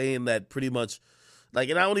post saying that pretty much,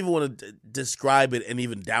 and I don't even want to describe it and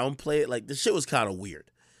even downplay it. Like, the shit was kind of weird.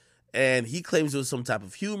 And he claims it was some type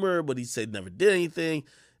of humor, but he said never did anything.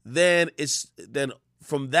 Then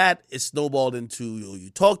from that, it snowballed into, you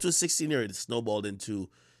talk to a 16-year-old, it snowballed into,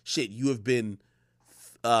 shit, you have been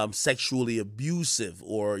sexually abusive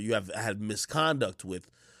or you have had misconduct with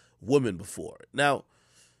women before. Now,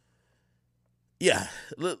 yeah,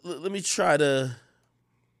 let me try to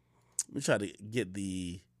get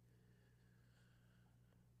the,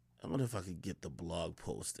 I wonder if I could get the blog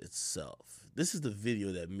post itself. This is the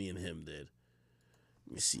video that me and him did.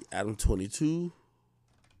 Let me see. Adam 22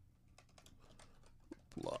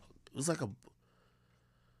 blog. It was like a.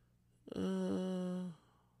 Let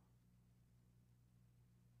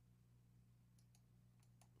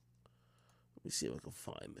me see if I can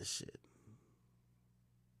find this shit.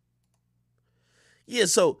 Yeah,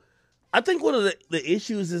 so I think one of the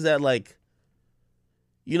issues is that,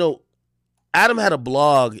 Adam had a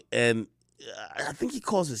blog, and I think he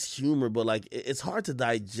calls this humor, but it's hard to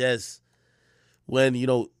digest when,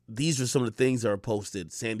 these are some of the things that are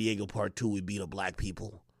posted. San Diego Part 2, we beat up black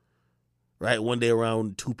people. Right? One day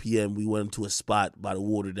around 2 p.m., we went to a spot by the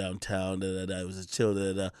water downtown. It was a chill.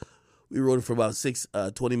 We rode it for about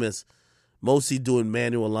 20 minutes, mostly doing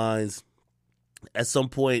manual lines. At some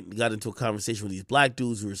point, got into a conversation with these black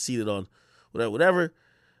dudes who were seated on whatever.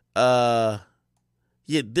 Yeah,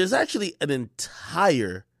 there's actually an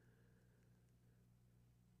entire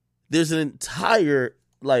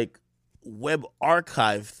like web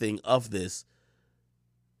archive thing of this.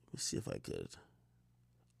 Let me see if I could.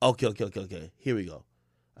 Okay. Here we go.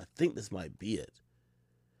 I think this might be it.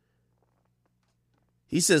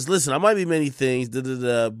 He says, listen, I might be many things,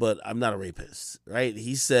 but I'm not a rapist, right?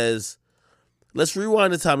 He says, let's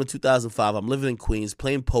rewind the time in 2005. I'm living in Queens,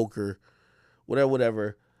 playing poker,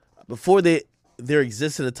 whatever. Before there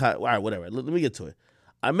existed a time, all right, whatever. Let me get to it.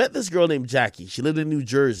 I met this girl named Jackie. She lived in New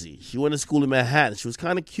Jersey. She went to school in Manhattan. She was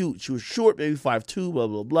kind of cute. She was short, maybe 5'2", blah,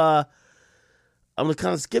 blah, blah. I'm going to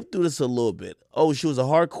kind of skip through this a little bit. Oh, she was a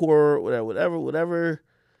hardcore, whatever.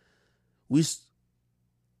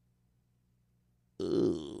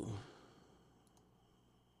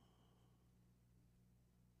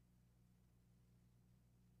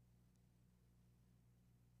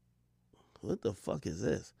 What the fuck is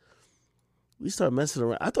this? We started messing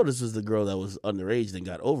around. I thought this was the girl that was underage and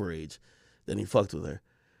got overage. Then he fucked with her.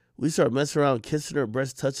 We started messing around, kissing her,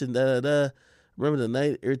 breast touching, Remember the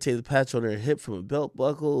night, irritated patch on her hip from a belt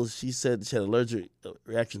buckle. She said she had an allergic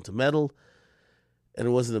reaction to metal, and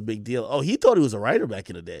it wasn't a big deal. Oh, he thought he was a writer back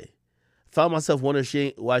in the day. Found myself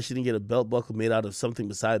wondering why she didn't get a belt buckle made out of something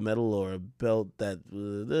beside metal or a belt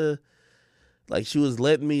that, like she was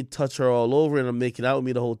letting me touch her all over and I'm making out with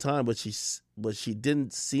me the whole time, but she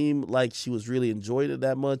didn't seem like she was really enjoying it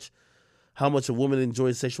that much. How much a woman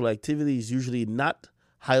enjoys sexual activity is usually not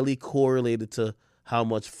highly correlated to how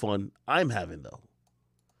much fun I'm having, though.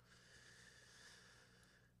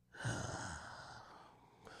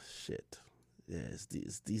 Shit. Yeah, it's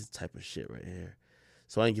these type of shit right here.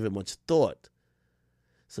 So I didn't give it much thought.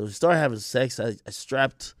 So we started having sex. I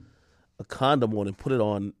strapped a condom on and put it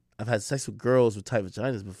on. I've had sex with girls with tight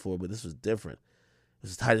vaginas before, but this was different. It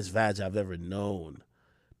was the tightest vag I've ever known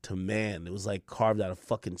to man. It was like carved out of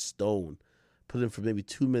fucking stone. Put it in for maybe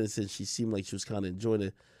 2 minutes and she seemed like she was kind of enjoying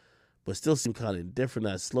it, but still seemed kind of indifferent.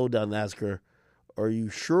 I slowed down and asked her, are you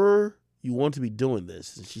sure you want to be doing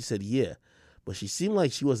this? And she said, yeah. But she seemed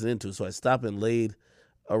like she wasn't into it, so I stopped and laid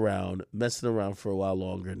around, messing around for a while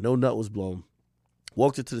longer. No nut was blown.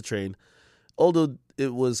 Walked her to the train. Although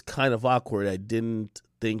it was kind of awkward, I didn't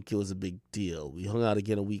think it was a big deal. We hung out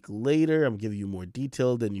again a week later. I'm giving you more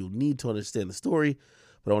detail than you'll need to understand the story,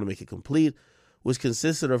 but I want to make it complete, which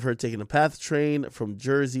consisted of her taking a PATH train from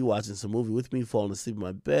Jersey, watching some movie with me, falling asleep in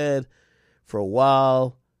my bed for a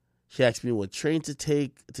while. She asked me what train to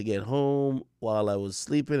take to get home while I was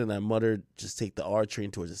sleeping, and I muttered, just take the R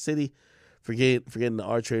train towards the city. Forgetting the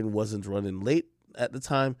R train wasn't running late at the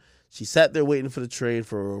time. She sat there waiting for the train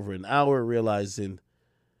for over an hour,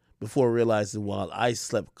 before realizing while I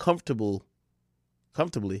slept comfortably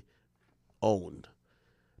owned.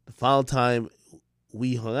 The final time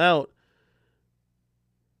we hung out,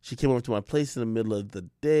 she came over to my place in the middle of the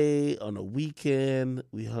day on a weekend.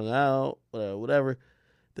 We hung out, whatever.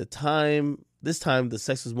 This time, the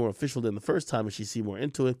sex was more official than the first time, and she seemed more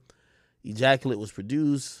into it. Ejaculate was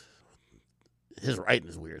produced. His writing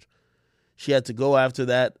is weird. She had to go after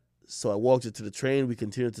that, so I walked her to the train. We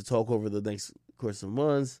continued to talk over the next course of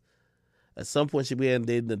months. At some point, she began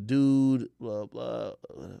dating a dude, blah, blah,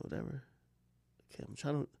 whatever. Okay, I'm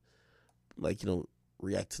trying to,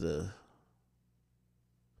 react to the...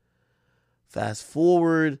 Fast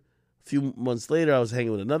forward, a few months later, I was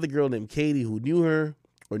hanging with another girl named Katie who knew her,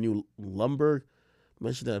 or knew Lumberg.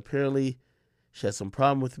 Mentioned that apparently she had some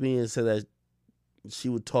problem with me and said that she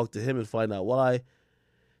would talk to him and find out why.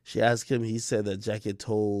 She asked him. He said that Jackie had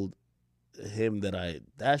told him that I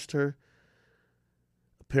dashed her.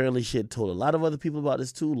 Apparently, she had told a lot of other people about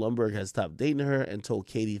this too. Lumberg had stopped dating her and told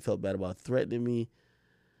Katie he felt bad about threatening me.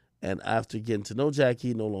 And after getting to know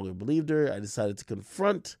Jackie, no longer believed her. I decided to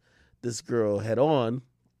confront this girl head on,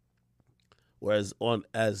 or as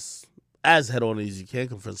head on as you can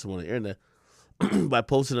confront someone on the internet, by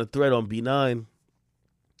posting a thread on B9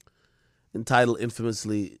 entitled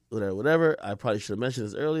infamously whatever. I probably should have mentioned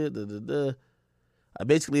this earlier. I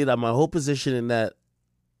basically laid out my whole position in that,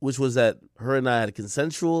 which was that her and I had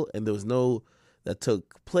consensual and there was no that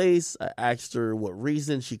took place. I asked her what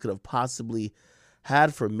reason she could have possibly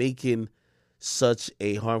had for making such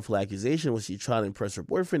a harmful accusation. Was she trying to impress her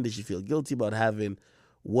boyfriend? Did she feel guilty about having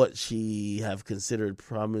what she have considered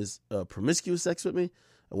promiscuous sex with me?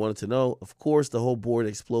 I wanted to know. Of course, the whole board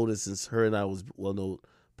exploded since her and I was well-known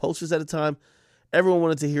posters at the time. Everyone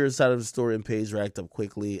wanted to hear her side of the story, and Paige racked up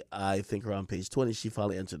quickly. I think around page 20, she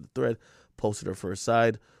finally entered the thread, posted her first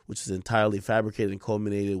side, which is entirely fabricated and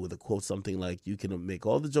culminated with a quote something like, you can make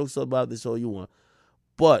all the jokes about this all you want,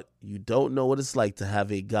 But you don't know what it's like to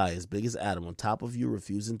have a guy as big as Adam on top of you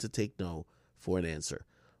refusing to take no for an answer.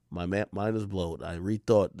 My mind was blown. I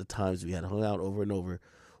rethought the times we had hung out over and over.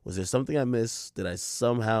 Was there something I missed? Did I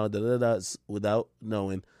somehow without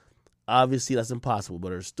knowing? Obviously, that's impossible.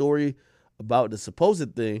 But her story about the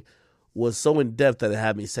supposed thing was so in depth that it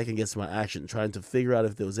had me second guessing my action, trying to figure out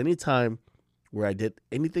if there was any time where I did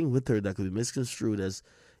anything with her that could be misconstrued as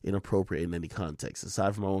inappropriate in any context.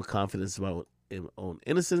 Aside from my own confidence about my own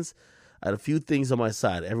innocence, I had a few things on my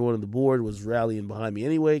side. Everyone on the board was rallying behind me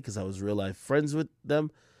anyway because I was real life friends with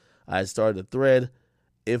them. I had started a thread.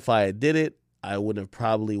 If I had did it, I wouldn't have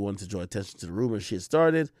probably wanted to draw attention to the rumor she had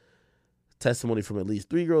started. Testimony from at least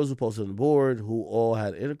 3 girls who posted on the board who all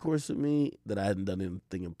had intercourse with me, that I hadn't done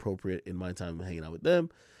anything appropriate in my time hanging out with them.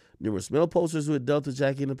 Numerous male posters who had dealt with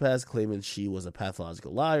Jackie in the past, claiming she was a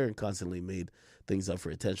pathological liar and constantly made things up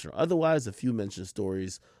for attention or otherwise. A few mentioned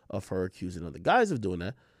stories of her accusing other guys of doing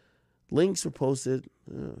that. Links were posted.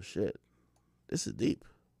 Oh, shit. This is deep.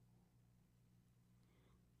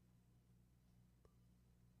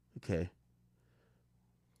 Okay.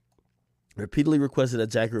 Repeatedly requested that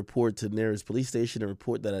Jackie report to the nearest police station and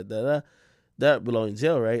report that belong in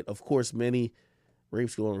jail, right? Of course, many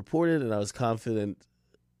rapes go unreported, and I was confident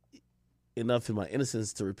enough in my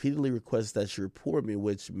innocence to repeatedly request that she report me,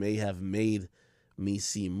 which may have made me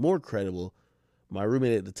seem more credible. My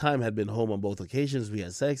roommate at the time had been home on both occasions. We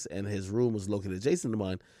had sex, and his room was located adjacent to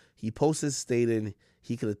mine. He posted stating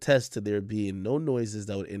he could attest to there being no noises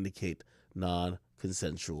that would indicate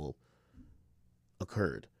non-consensual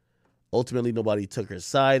occurred. Ultimately, nobody took her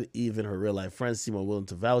side. Even her real-life friends seemed unwilling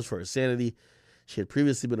to vouch for her sanity. She had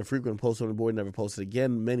previously been a frequent poster on the board, never posted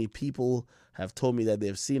again. Many people have told me that they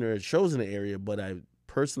have seen her at shows in the area, but I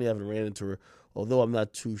personally haven't ran into her, although I'm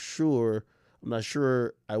not sure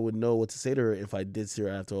I would know what to say to her if I did see her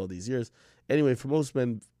after all these years. Anyway, for most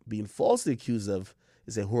men, being falsely accused of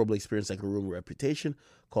is a horrible experience that can ruin a reputation,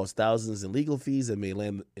 cost thousands in legal fees, and may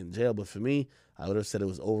land in jail. But for me, I would have said it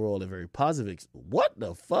was overall a very positive What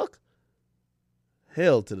the fuck?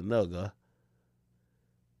 Hell to the no, guy.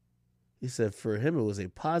 He said for him it was a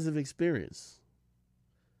positive experience.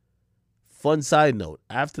 Fun side note,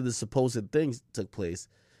 after the supposed things took place,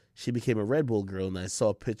 she became a Red Bull girl, and I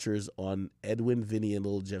saw pictures on Edwin, Vinny, and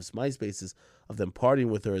Little Jeff's MySpaces of them partying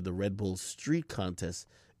with her at the Red Bull Street Contest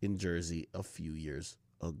in Jersey a few years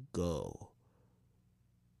ago.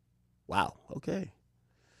 Wow, okay.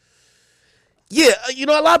 Yeah, a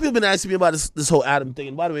lot of people have been asking me about this whole Adam thing.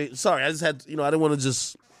 And by the way, sorry, I just had, I didn't want to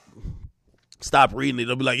just stop reading it.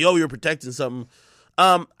 They'll be like, yo, you're protecting something.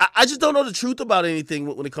 I just don't know the truth about anything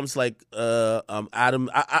when it comes to Adam.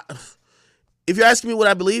 If you're asking me what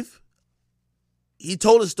I believe, he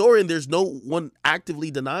told a story and there's no one actively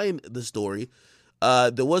denying the story.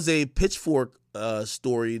 There was a Pitchfork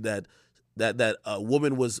story that a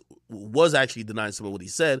woman was actually denying some of what he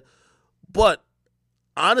said. But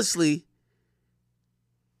honestly,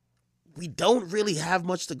 we don't really have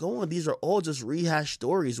much to go on. These are all just rehashed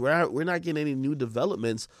stories. We're not getting any new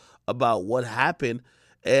developments about what happened.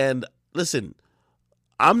 And listen,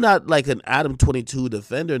 I'm not like an Adam 22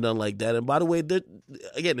 defender, nothing like that. And by the way,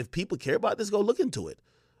 again, if people care about this, go look into it.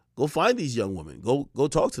 Go find these young women. Go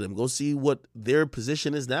talk to them. Go see what their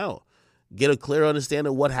position is now. Get a clear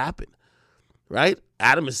understanding of what happened, right?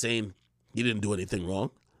 Adam is saying he didn't do anything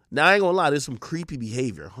wrong. Now, I ain't gonna lie, there's some creepy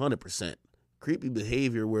behavior, 100%. Creepy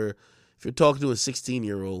behavior where if you're talking to a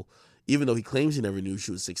 16-year-old, even though he claims he never knew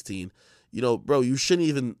she was 16, bro, you shouldn't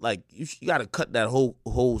even, you got to cut that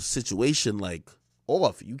whole situation,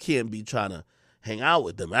 off. You can't be trying to hang out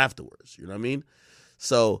with them afterwards. You know what I mean?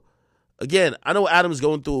 So, again, I know Adam's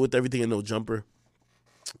going through it with everything in No Jumper.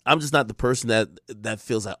 I'm just not the person that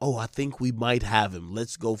feels like, oh, I think we might have him.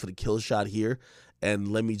 Let's go for the kill shot here, and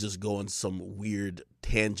let me just go on some weird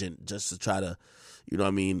tangent just to try to,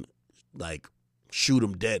 shoot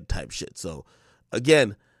him dead type shit. So,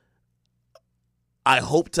 again, I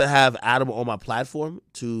hope to have Adam on my platform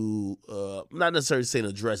to, not necessarily saying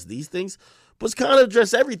address these things, but kind of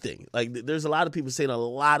address everything. There's a lot of people saying a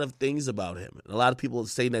lot of things about him. And a lot of people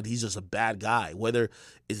saying that he's just a bad guy, whether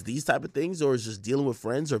it's these type of things or it's just dealing with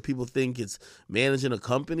friends, or people think it's managing a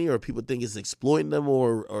company, or people think it's exploiting them,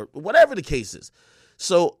 or whatever the case is.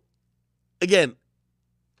 So, again,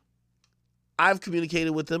 I've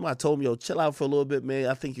communicated with him. I told him, yo, chill out for a little bit, man.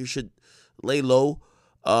 I think you should lay low,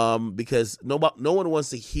 because no one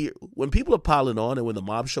wants to hear, when people are piling on and when the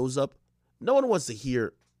mob shows up, no one wants to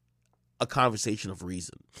hear a conversation of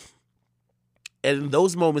reason. And in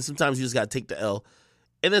those moments, sometimes you just got to take the L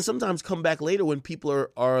And then sometimes come back later when people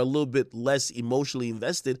are a little bit less emotionally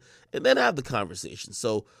invested and then have the conversation.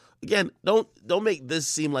 So again, don't make this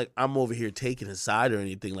seem like I'm over here taking his side or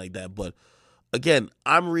anything like that. But again,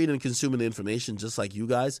 I'm reading and consuming the information just like you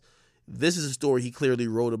guys. This is a story he clearly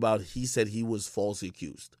wrote about. He said he was falsely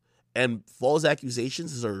accused. And false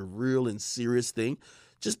accusations is a real and serious thing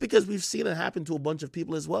just because we've seen it happen to a bunch of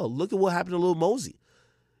people as well. Look at what happened to Lil Mosey.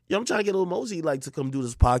 I'm trying to get Lil Mosey to come do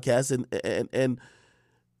this podcast and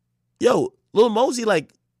Lil Mosey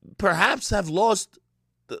perhaps have lost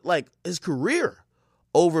his career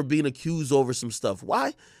over being accused over some stuff.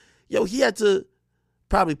 Why? He had to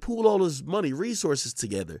probably pool all his money, resources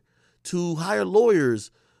together to hire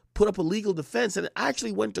lawyers, put up a legal defense, and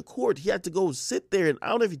actually went to court. He had to go sit there, and I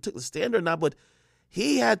don't know if he took the stand or not, but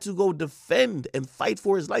he had to go defend and fight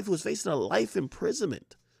for his life. He was facing a life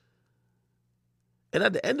imprisonment. And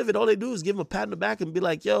at the end of it, all they do is give him a pat on the back and be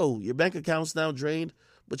like, yo, your bank account's now drained,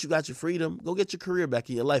 but you got your freedom. Go get your career back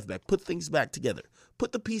and your life back. Put things back together.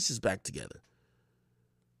 Put the pieces back together.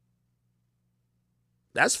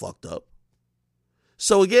 That's fucked up.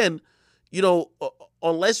 So again,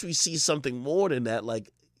 unless we see something more than that,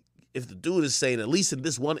 if the dude is saying, at least in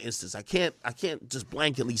this one instance, I can't just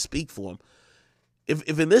blanketly speak for him.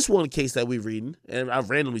 If in this one case that we're reading, and I've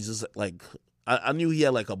randomly just I knew he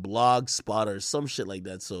had a blog spot or some shit like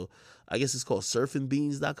that. So I guess it's called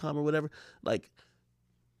surfingbeans.com or whatever.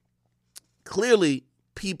 Clearly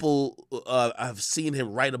people have seen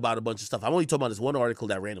him write about a bunch of stuff. I'm only talking about this one article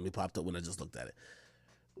that randomly popped up when I just looked at it.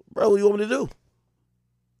 Bro, what do you want me to do?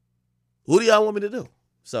 Who do y'all want me to do?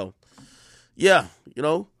 So, yeah,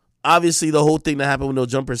 obviously the whole thing that happened with No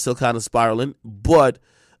Jumper is still kind of spiraling, but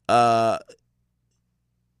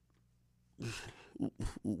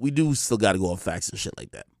we do still got to go on facts and shit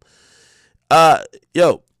like that.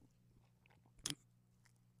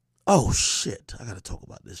 Oh shit, I got to talk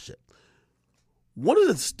about this shit. One of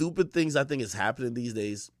the stupid things I think is happening these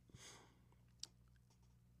days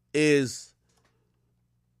is,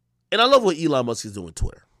 and I love what Elon Musk is doing with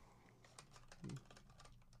Twitter,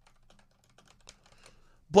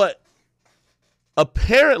 but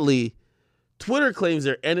apparently Twitter claims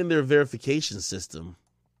they're ending their verification system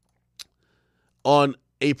on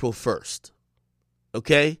April 1st.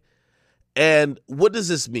 Okay? And what does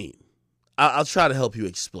this mean? I'll try to help you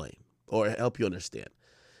explain or help you understand.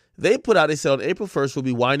 They said on April 1st, we'll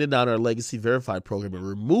be winding down our Legacy Verified program and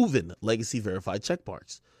removing Legacy Verified check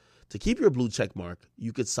marks. To keep your blue check mark,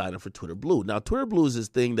 you could sign up for Twitter Blue. Now, Twitter Blue is this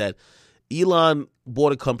thing that Elon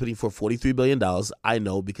bought a company for $43 billion. I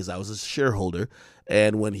know because I was a shareholder.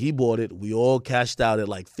 And when he bought it, we all cashed out at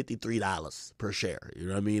 $53 per share. You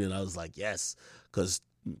know what I mean? And I was like, yes, because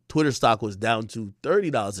Twitter stock was down to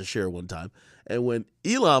 $30 a share one time. And when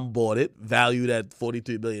Elon bought it, valued at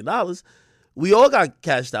 $43 billion, we all got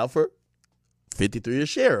cashed out for $53 a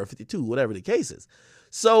share or $52, whatever the case is.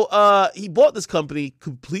 So he bought this company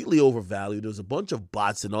completely overvalued. There was a bunch of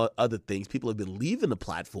bots and other things. People have been leaving the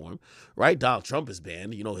platform, right? Donald Trump is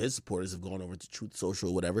banned. His supporters have gone over to Truth Social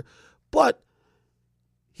or whatever. But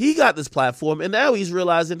he got this platform, and now he's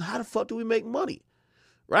realizing, how the fuck do we make money,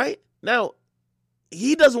 right? Now,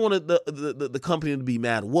 he doesn't want the company to be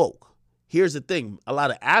mad woke. Here's the thing. A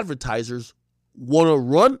lot of advertisers want to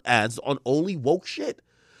run ads on only woke shit.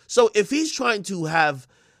 So if he's trying to have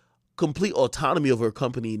complete autonomy over a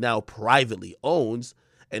company now privately owns,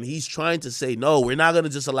 and he's trying to say, no, we're not going to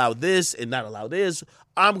just allow this and not allow this.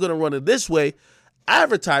 I'm going to run it this way.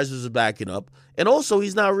 Advertisers are backing up. And also,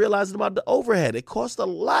 he's not realizing about the overhead. It costs a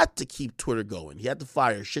lot to keep Twitter going. He had to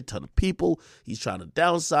fire a shit ton of people. He's trying to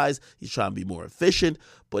downsize. He's trying to be more efficient.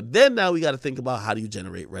 But then now we got to think about, how do you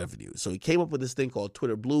generate revenue? So he came up with this thing called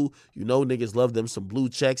Twitter Blue. Niggas love them some blue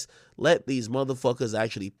checks. Let these motherfuckers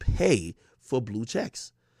actually pay for blue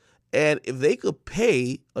checks. And if they could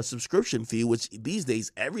pay a subscription fee, which these days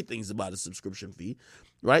everything's about a subscription fee,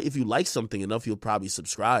 right? If you like something enough, you'll probably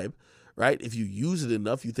subscribe, right? If you use it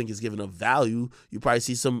enough, you think it's giving enough value, you probably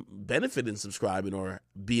see some benefit in subscribing or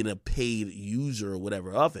being a paid user or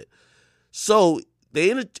whatever of it. So they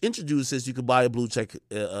introduced this. You could buy a blue check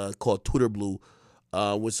called Twitter Blue,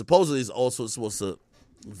 which supposedly is also supposed to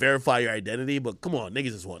verify your identity. But come on,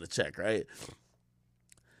 niggas just want to check, right?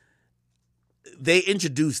 They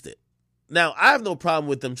introduced it. Now, I have no problem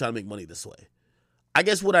with them trying to make money this way. I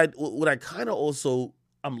guess what I kind of also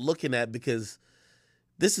I'm looking at, because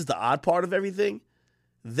this is the odd part of everything,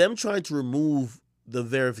 them trying to remove the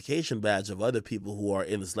verification badge of other people who are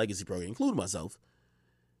in this legacy program, including myself,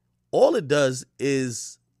 all it does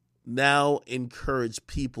is now encourage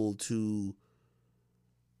people to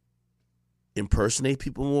impersonate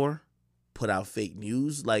people more, put out fake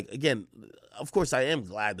news. Again, of course, I am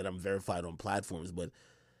glad that I'm verified on platforms, but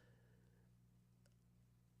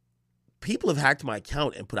people have hacked my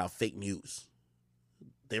account and put out fake news.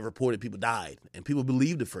 They reported people died, and people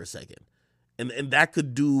believed it for a second. And that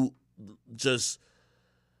could do just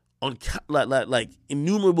like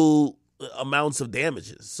innumerable amounts of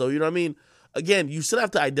damages. So, you know what I mean? Again, you still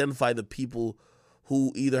have to identify the people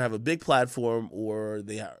who either have a big platform or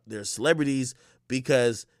they're celebrities,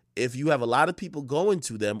 because if you have a lot of people going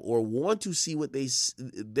to them or want to see what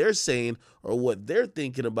they're saying or what they're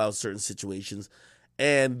thinking about certain situations,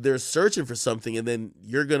 and they're searching for something, and then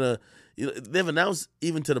you're going to, they've announced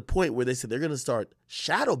even to the point where they said they're going to start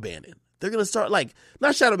shadow banning. They're going to start, like,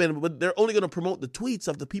 not shadow banning, but they're only going to promote the tweets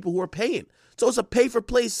of the people who are paying. So it's a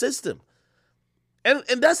pay-for-play system. And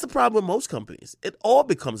that's the problem with most companies. It all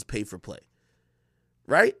becomes pay-for-play,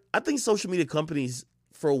 right? I think social media companies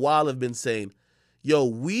for a while have been saying, yo,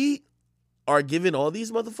 we are giving all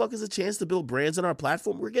these motherfuckers a chance to build brands on our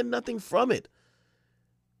platform. We're getting nothing from it.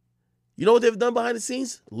 You know what they've done behind the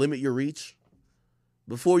scenes? Limit your reach.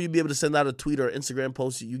 Before you'd be able to send out a tweet or an Instagram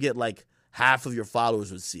post, you get like half of your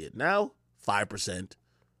followers would see it. Now, 5%.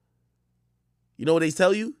 You know what they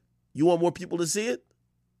tell you? You want more people to see it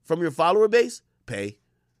from your follower base? Pay.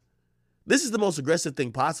 This is the most aggressive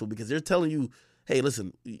thing possible, because they're telling you, hey,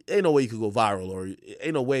 listen, ain't no way you could go viral, or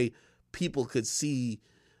ain't no way people could see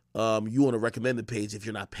you on a recommended page if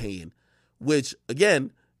you're not paying. Which,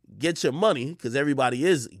 again, get your money, because everybody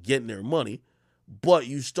is getting their money. But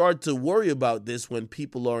you start to worry about this when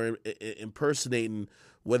people are impersonating,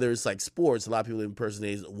 whether it's like sports. A lot of people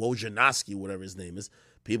impersonate Wojnarowski, whatever his name is.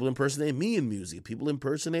 People impersonate me in music. People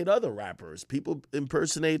impersonate other rappers. People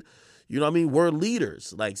impersonate, you know what I mean, world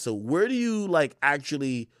leaders. Like, so where do you like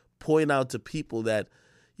actually point out to people that,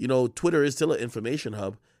 you know, Twitter is still an information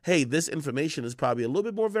hub? Hey, this information is probably a little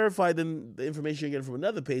bit more verified than the information you're getting from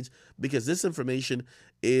another page, because this information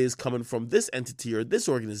is coming from this entity or this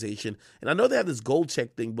organization. And I know they have this gold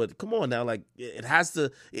check thing, but come on now, like, it has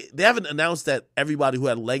to, they haven't announced that everybody who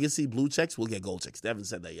had legacy blue checks will get gold checks. They haven't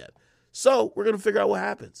said that yet. So we're going to figure out what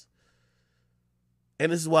happens.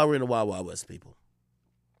 And this is why we're in the Wild Wild West, people.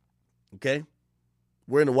 Okay?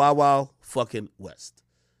 We're in the Wild Wild fucking West.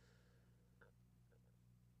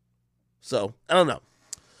 So, I don't know.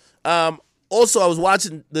 Also, I was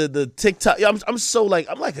watching the TikTok. Yeah, I'm so like,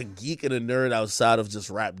 I'm like a geek and a nerd outside of just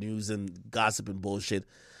rap news and gossip and bullshit.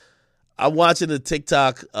 I'm watching the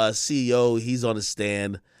TikTok CEO. He's on a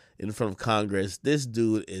stand in front of Congress. This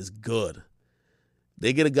dude is good.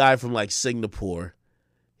 They get a guy from like Singapore.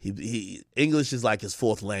 He English is like his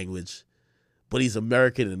fourth language, but he's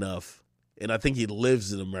American enough. And I think he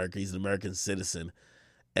lives in America. He's an American citizen.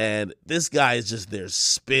 And this guy is just there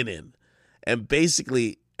spinning. And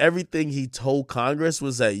basically, everything he told Congress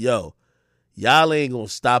was that, yo, y'all ain't going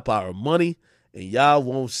to stop our money, and y'all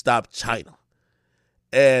won't stop China.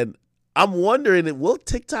 And I'm wondering, will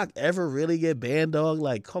TikTok ever really get banned, dog?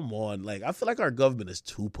 Like, come on. Like, I feel like our government is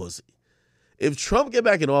too pussy. If Trump get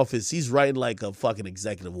back in office, he's writing like a fucking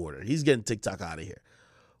executive order. He's getting TikTok out of here.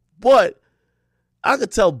 But I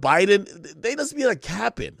could tell Biden, they just be like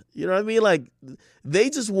capping. You know what I mean? Like,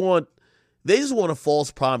 they just want a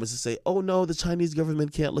false promise to say, oh no, the Chinese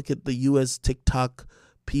government can't look at the U.S. TikTok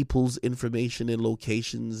people's information and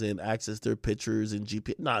locations and access their pictures and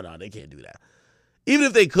GPS. No, they can't do that. Even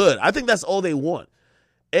if they could, I think that's all they want.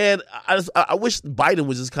 And I wish Biden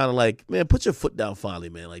was just kind of like, man, put your foot down finally,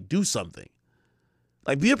 man. Like, do something.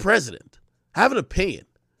 Like, be a president. Have an opinion.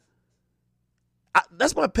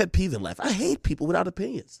 That's my pet peeve in life. I hate people without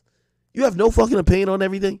opinions. You have no fucking opinion on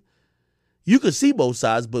everything. You can see both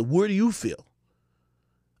sides, but where do you feel?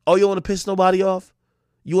 Oh, you want to piss nobody off?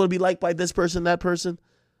 You want to be liked by this person, that person?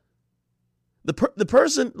 The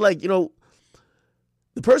person, like, you know,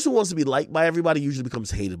 the person who wants to be liked by everybody usually becomes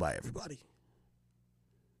hated by everybody.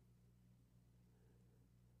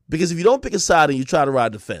 Because if you don't pick a side and you try to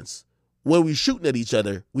ride the fence, when we shooting at each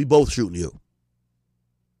other, we both shooting you.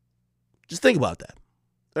 Just think about that.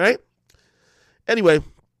 All right? Anyway, I'm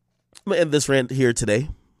going to end this rant here today.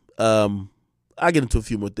 I'll get into a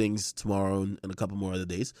few more things tomorrow and a couple more other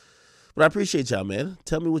days. But I appreciate y'all, man.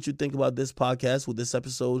 Tell me what you think about this podcast with this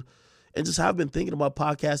episode and just how I've been thinking about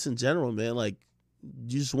podcasts in general, man. Like,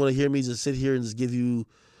 you just want to hear me just sit here and just give you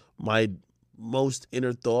my most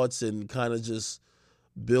inner thoughts and kind of just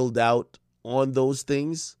build out on those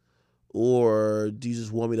things? Or do you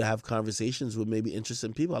just want me to have conversations with maybe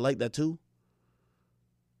interesting people? I like that too.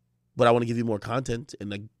 But I want to give you more content,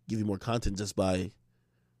 and I give you more content just by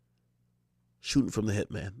shooting from the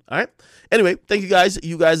hip, man. All right. Anyway, thank you guys.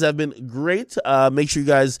 You guys have been great. Make sure you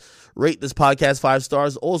guys rate this podcast 5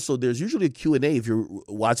 stars. Also, there's usually a Q&A if you're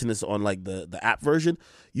watching this on like the app version.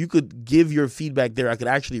 You could give your feedback there. I could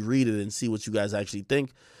actually read it and see what you guys actually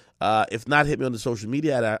think. If not, hit me on the social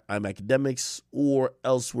media at I'm Academics or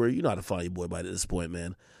elsewhere. You know how to find your boy by this point,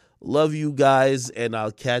 man. Love you guys, and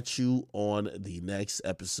I'll catch you on the next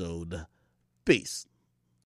episode. Peace.